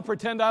them and I'll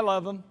pretend I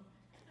love them.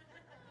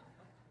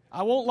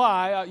 I won't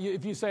lie.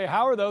 If you say,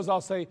 "How are those?" I'll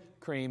say,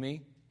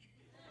 "Creamy."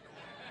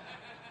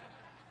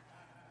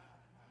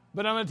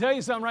 But I'm going to tell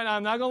you something right now.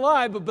 I'm not going to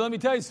lie, but let me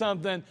tell you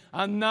something.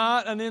 I'm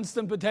not an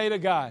instant potato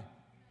guy.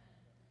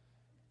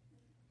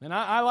 And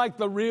I like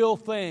the real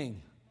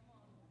thing.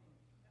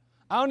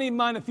 I don't even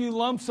mind a few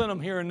lumps in them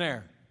here and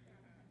there.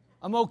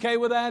 I'm okay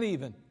with that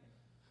even.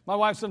 My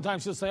wife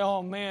sometimes she'll say,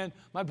 "Oh man,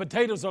 my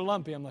potatoes are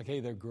lumpy." I'm like,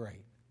 "Hey, they're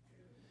great."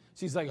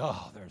 She's like,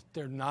 "Oh,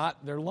 they're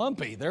not. They're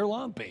lumpy. They're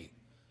lumpy."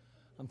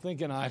 I'm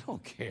thinking, I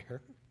don't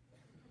care.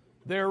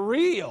 They're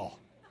real.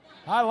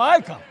 I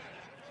like them.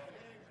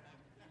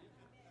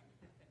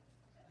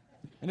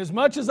 And as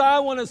much as I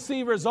want to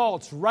see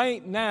results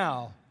right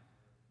now,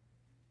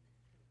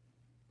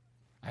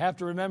 I have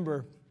to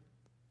remember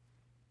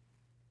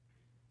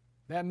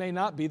that may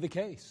not be the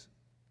case.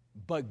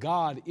 But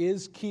God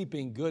is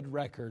keeping good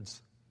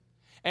records.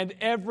 And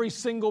every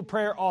single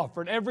prayer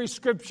offered, every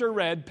scripture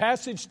read,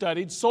 passage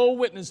studied, soul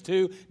witnessed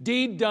to,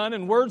 deed done,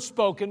 and word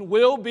spoken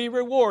will be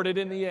rewarded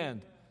in the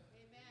end.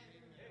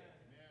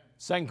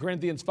 2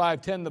 Corinthians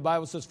 5:10, the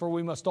Bible says, "For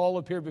we must all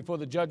appear before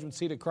the judgment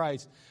seat of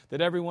Christ,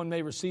 that everyone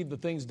may receive the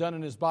things done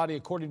in his body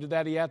according to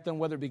that he hath done,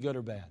 whether it be good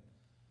or bad."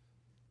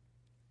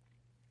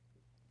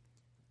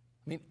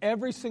 I mean,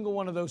 every single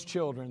one of those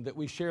children that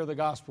we share the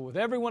gospel with,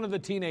 every one of the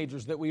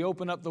teenagers that we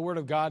open up the Word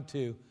of God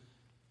to,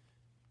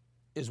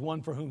 is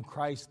one for whom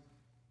Christ,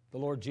 the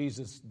Lord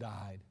Jesus,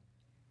 died.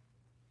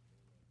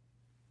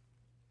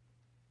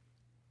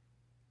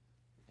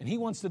 And He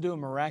wants to do a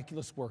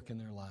miraculous work in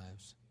their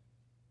lives.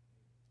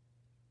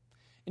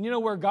 And you know,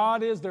 where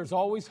God is, there's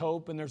always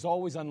hope and there's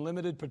always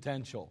unlimited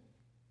potential.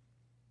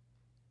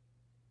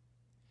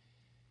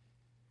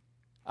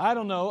 I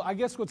don't know. I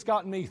guess what's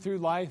gotten me through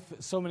life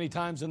so many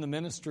times in the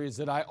ministry is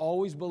that I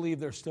always believe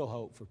there's still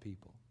hope for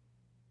people.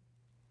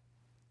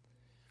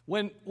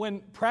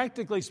 When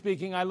practically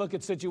speaking, I look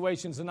at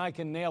situations and I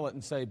can nail it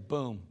and say,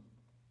 boom.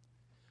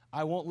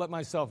 I won't let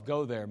myself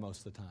go there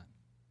most of the time.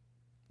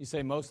 You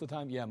say most of the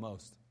time? Yeah,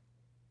 most.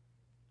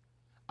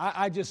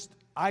 I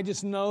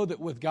just know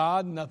that with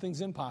God, nothing's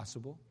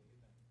impossible.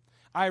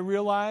 I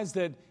realize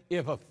that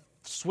if a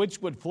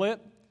switch would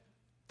flip,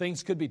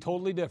 things could be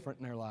totally different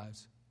in their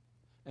lives.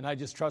 And I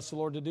just trust the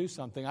Lord to do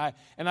something.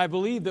 I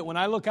believe that when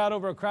I look out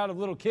over a crowd of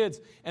little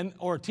kids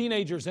or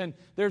teenagers, and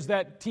there's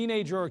that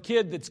teenager or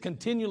kid that's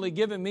continually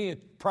giving me a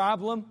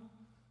problem,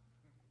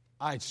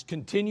 I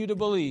continue to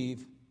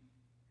believe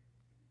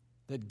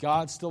that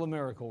God's still a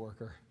miracle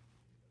worker.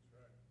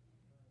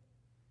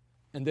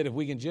 And that if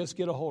we can just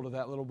get a hold of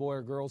that little boy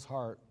or girl's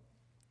heart,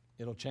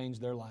 it'll change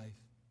their life.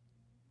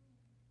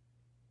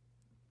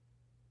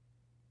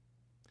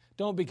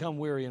 Don't become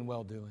weary in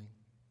well-doing.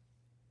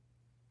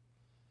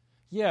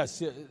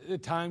 Yes,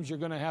 at times you're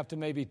going to have to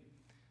maybe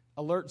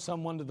alert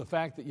someone to the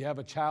fact that you have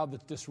a child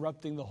that's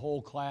disrupting the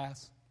whole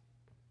class.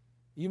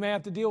 You may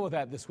have to deal with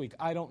that this week.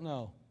 I don't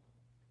know.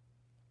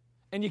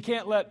 And you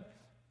can't let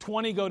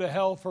 20 go to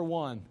hell for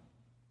one.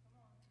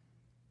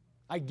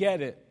 I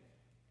get it.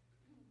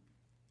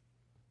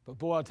 But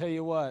boy, I'll tell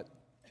you what.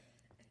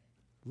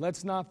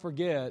 Let's not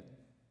forget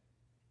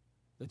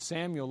that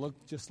Samuel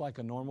looked just like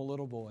a normal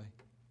little boy.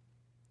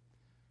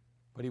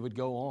 But he would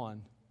go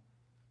on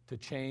to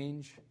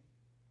change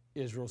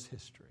Israel's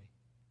history,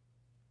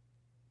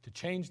 to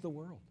change the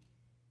world.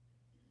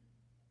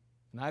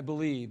 And I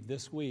believe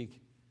this week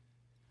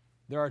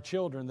there are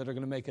children that are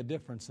going to make a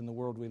difference in the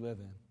world we live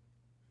in.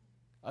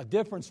 A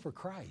difference for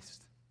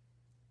Christ.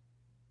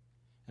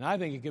 And I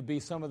think it could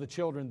be some of the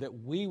children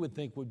that we would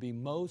think would be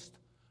most,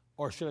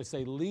 or should I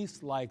say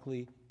least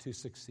likely to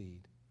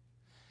succeed.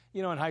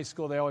 You know, in high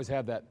school, they always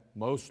have that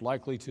most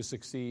likely to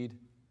succeed.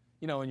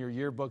 You know, in your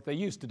yearbook, they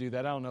used to do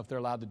that. I don't know if they're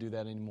allowed to do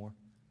that anymore,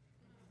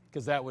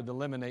 because that would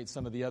eliminate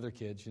some of the other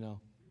kids, you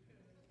know.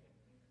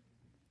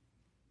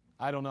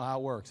 I don't know how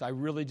it works. I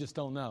really just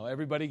don't know.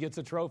 Everybody gets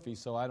a trophy,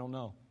 so I don't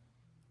know.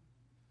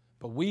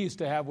 But we used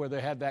to have where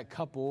they had that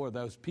couple or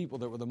those people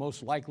that were the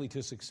most likely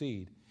to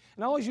succeed.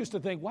 And I always used to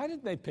think, why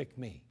didn't they pick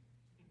me?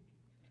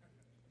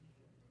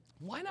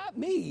 Why not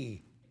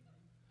me?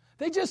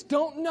 They just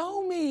don't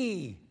know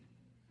me.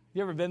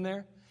 You ever been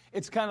there?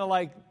 It's kind of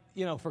like,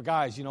 you know, for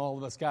guys, you know, all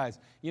of us guys,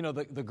 you know,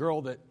 the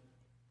girl that,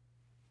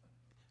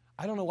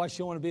 I don't know why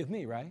she'll want to be with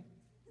me, right?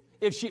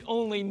 If she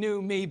only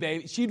knew me,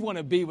 baby, she'd want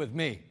to be with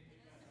me.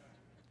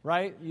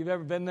 Right? You've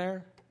ever been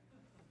there?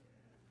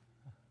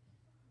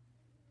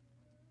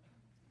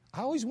 I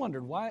always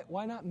wondered,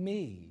 why not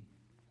me?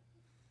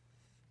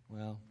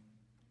 Well,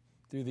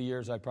 through the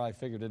years, I probably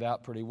figured it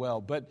out pretty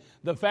well. But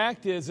the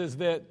fact is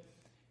that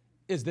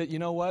you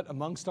know what?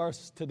 Amongst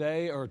us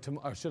today, or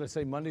should I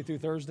say Monday through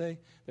Thursday,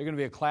 they're going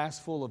to be a class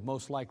full of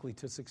most likely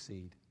to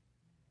succeed.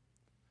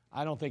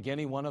 I don't think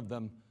any one of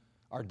them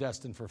are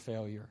destined for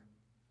failure.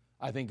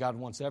 I think God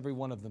wants every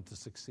one of them to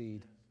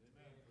succeed.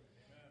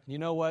 You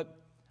know what?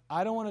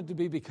 I don't want it to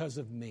be because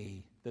of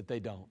me that they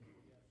don't.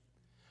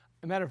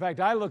 As a matter of fact,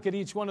 I look at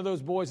each one of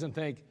those boys and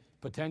think,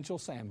 potential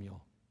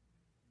Samuel.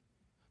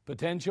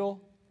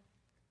 Potential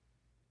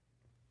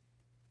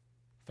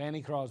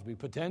Fanny Crosby.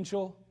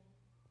 Potential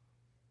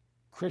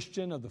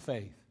Christian of the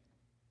faith.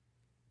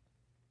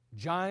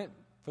 Giant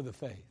for the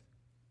faith.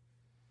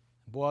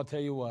 Boy, I'll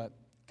tell you what,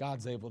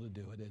 God's able to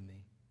do it, isn't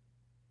He?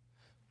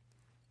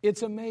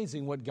 It's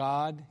amazing what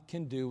God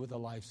can do with a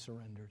life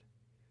surrendered.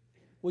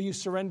 Will you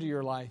surrender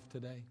your life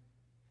today?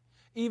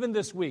 Even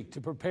this week, to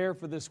prepare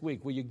for this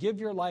week, will you give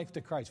your life to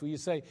Christ? Will you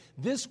say,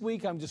 this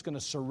week I'm just going to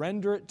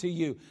surrender it to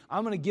you.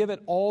 I'm going to give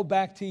it all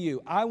back to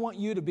you. I want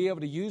you to be able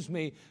to use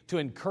me to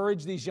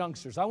encourage these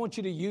youngsters. I want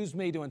you to use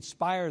me to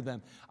inspire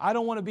them. I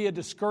don't want to be a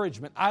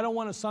discouragement. I don't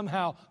want to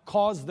somehow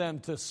cause them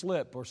to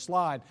slip or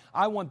slide.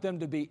 I want them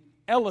to be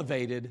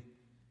elevated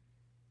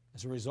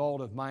as a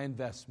result of my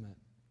investment.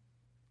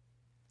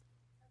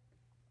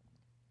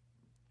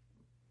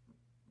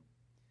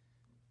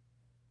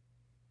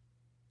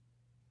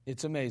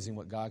 It's amazing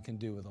what God can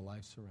do with a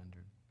life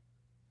surrendered.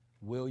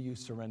 Will you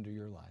surrender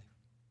your life?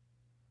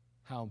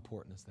 How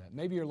important is that?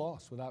 Maybe you're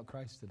lost without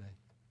Christ today.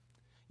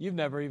 You've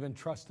never even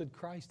trusted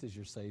Christ as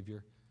your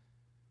Savior.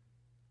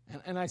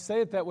 And I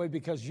say it that way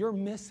because you're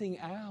missing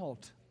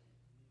out.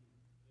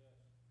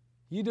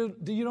 You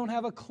don't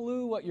have a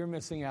clue what you're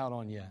missing out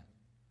on yet.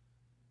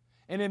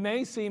 And it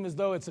may seem as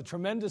though it's a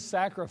tremendous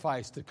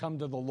sacrifice to come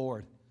to the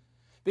Lord.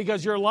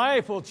 Because your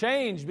life will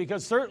change,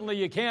 because certainly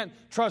you can't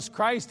trust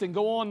Christ and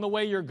go on the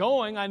way you're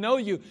going. I know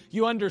you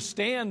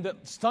understand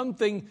that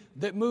someone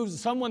that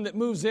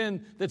moves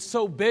in that's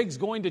so big is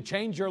going to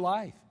change your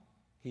life.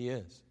 He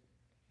is.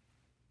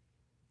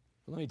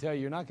 But let me tell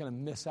you, you're not going to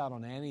miss out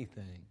on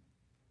anything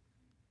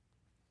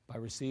by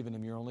receiving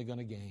Him. You're only going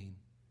to gain.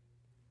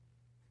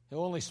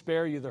 He'll only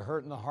spare you the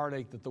hurt and the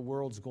heartache that the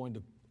world's going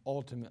to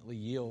ultimately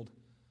yield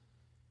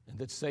and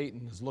that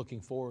Satan is looking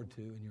forward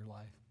to in your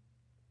life.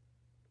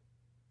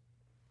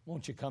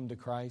 Won't you come to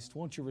Christ?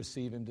 Won't you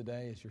receive Him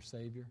today as your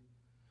Savior?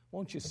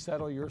 Won't you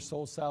settle your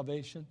soul's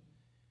salvation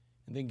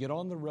and then get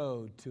on the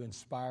road to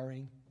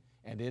inspiring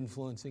and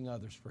influencing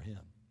others for Him?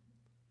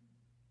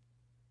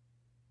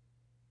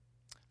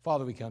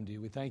 Father, we come to You.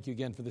 We thank You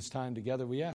again for this time together. We ask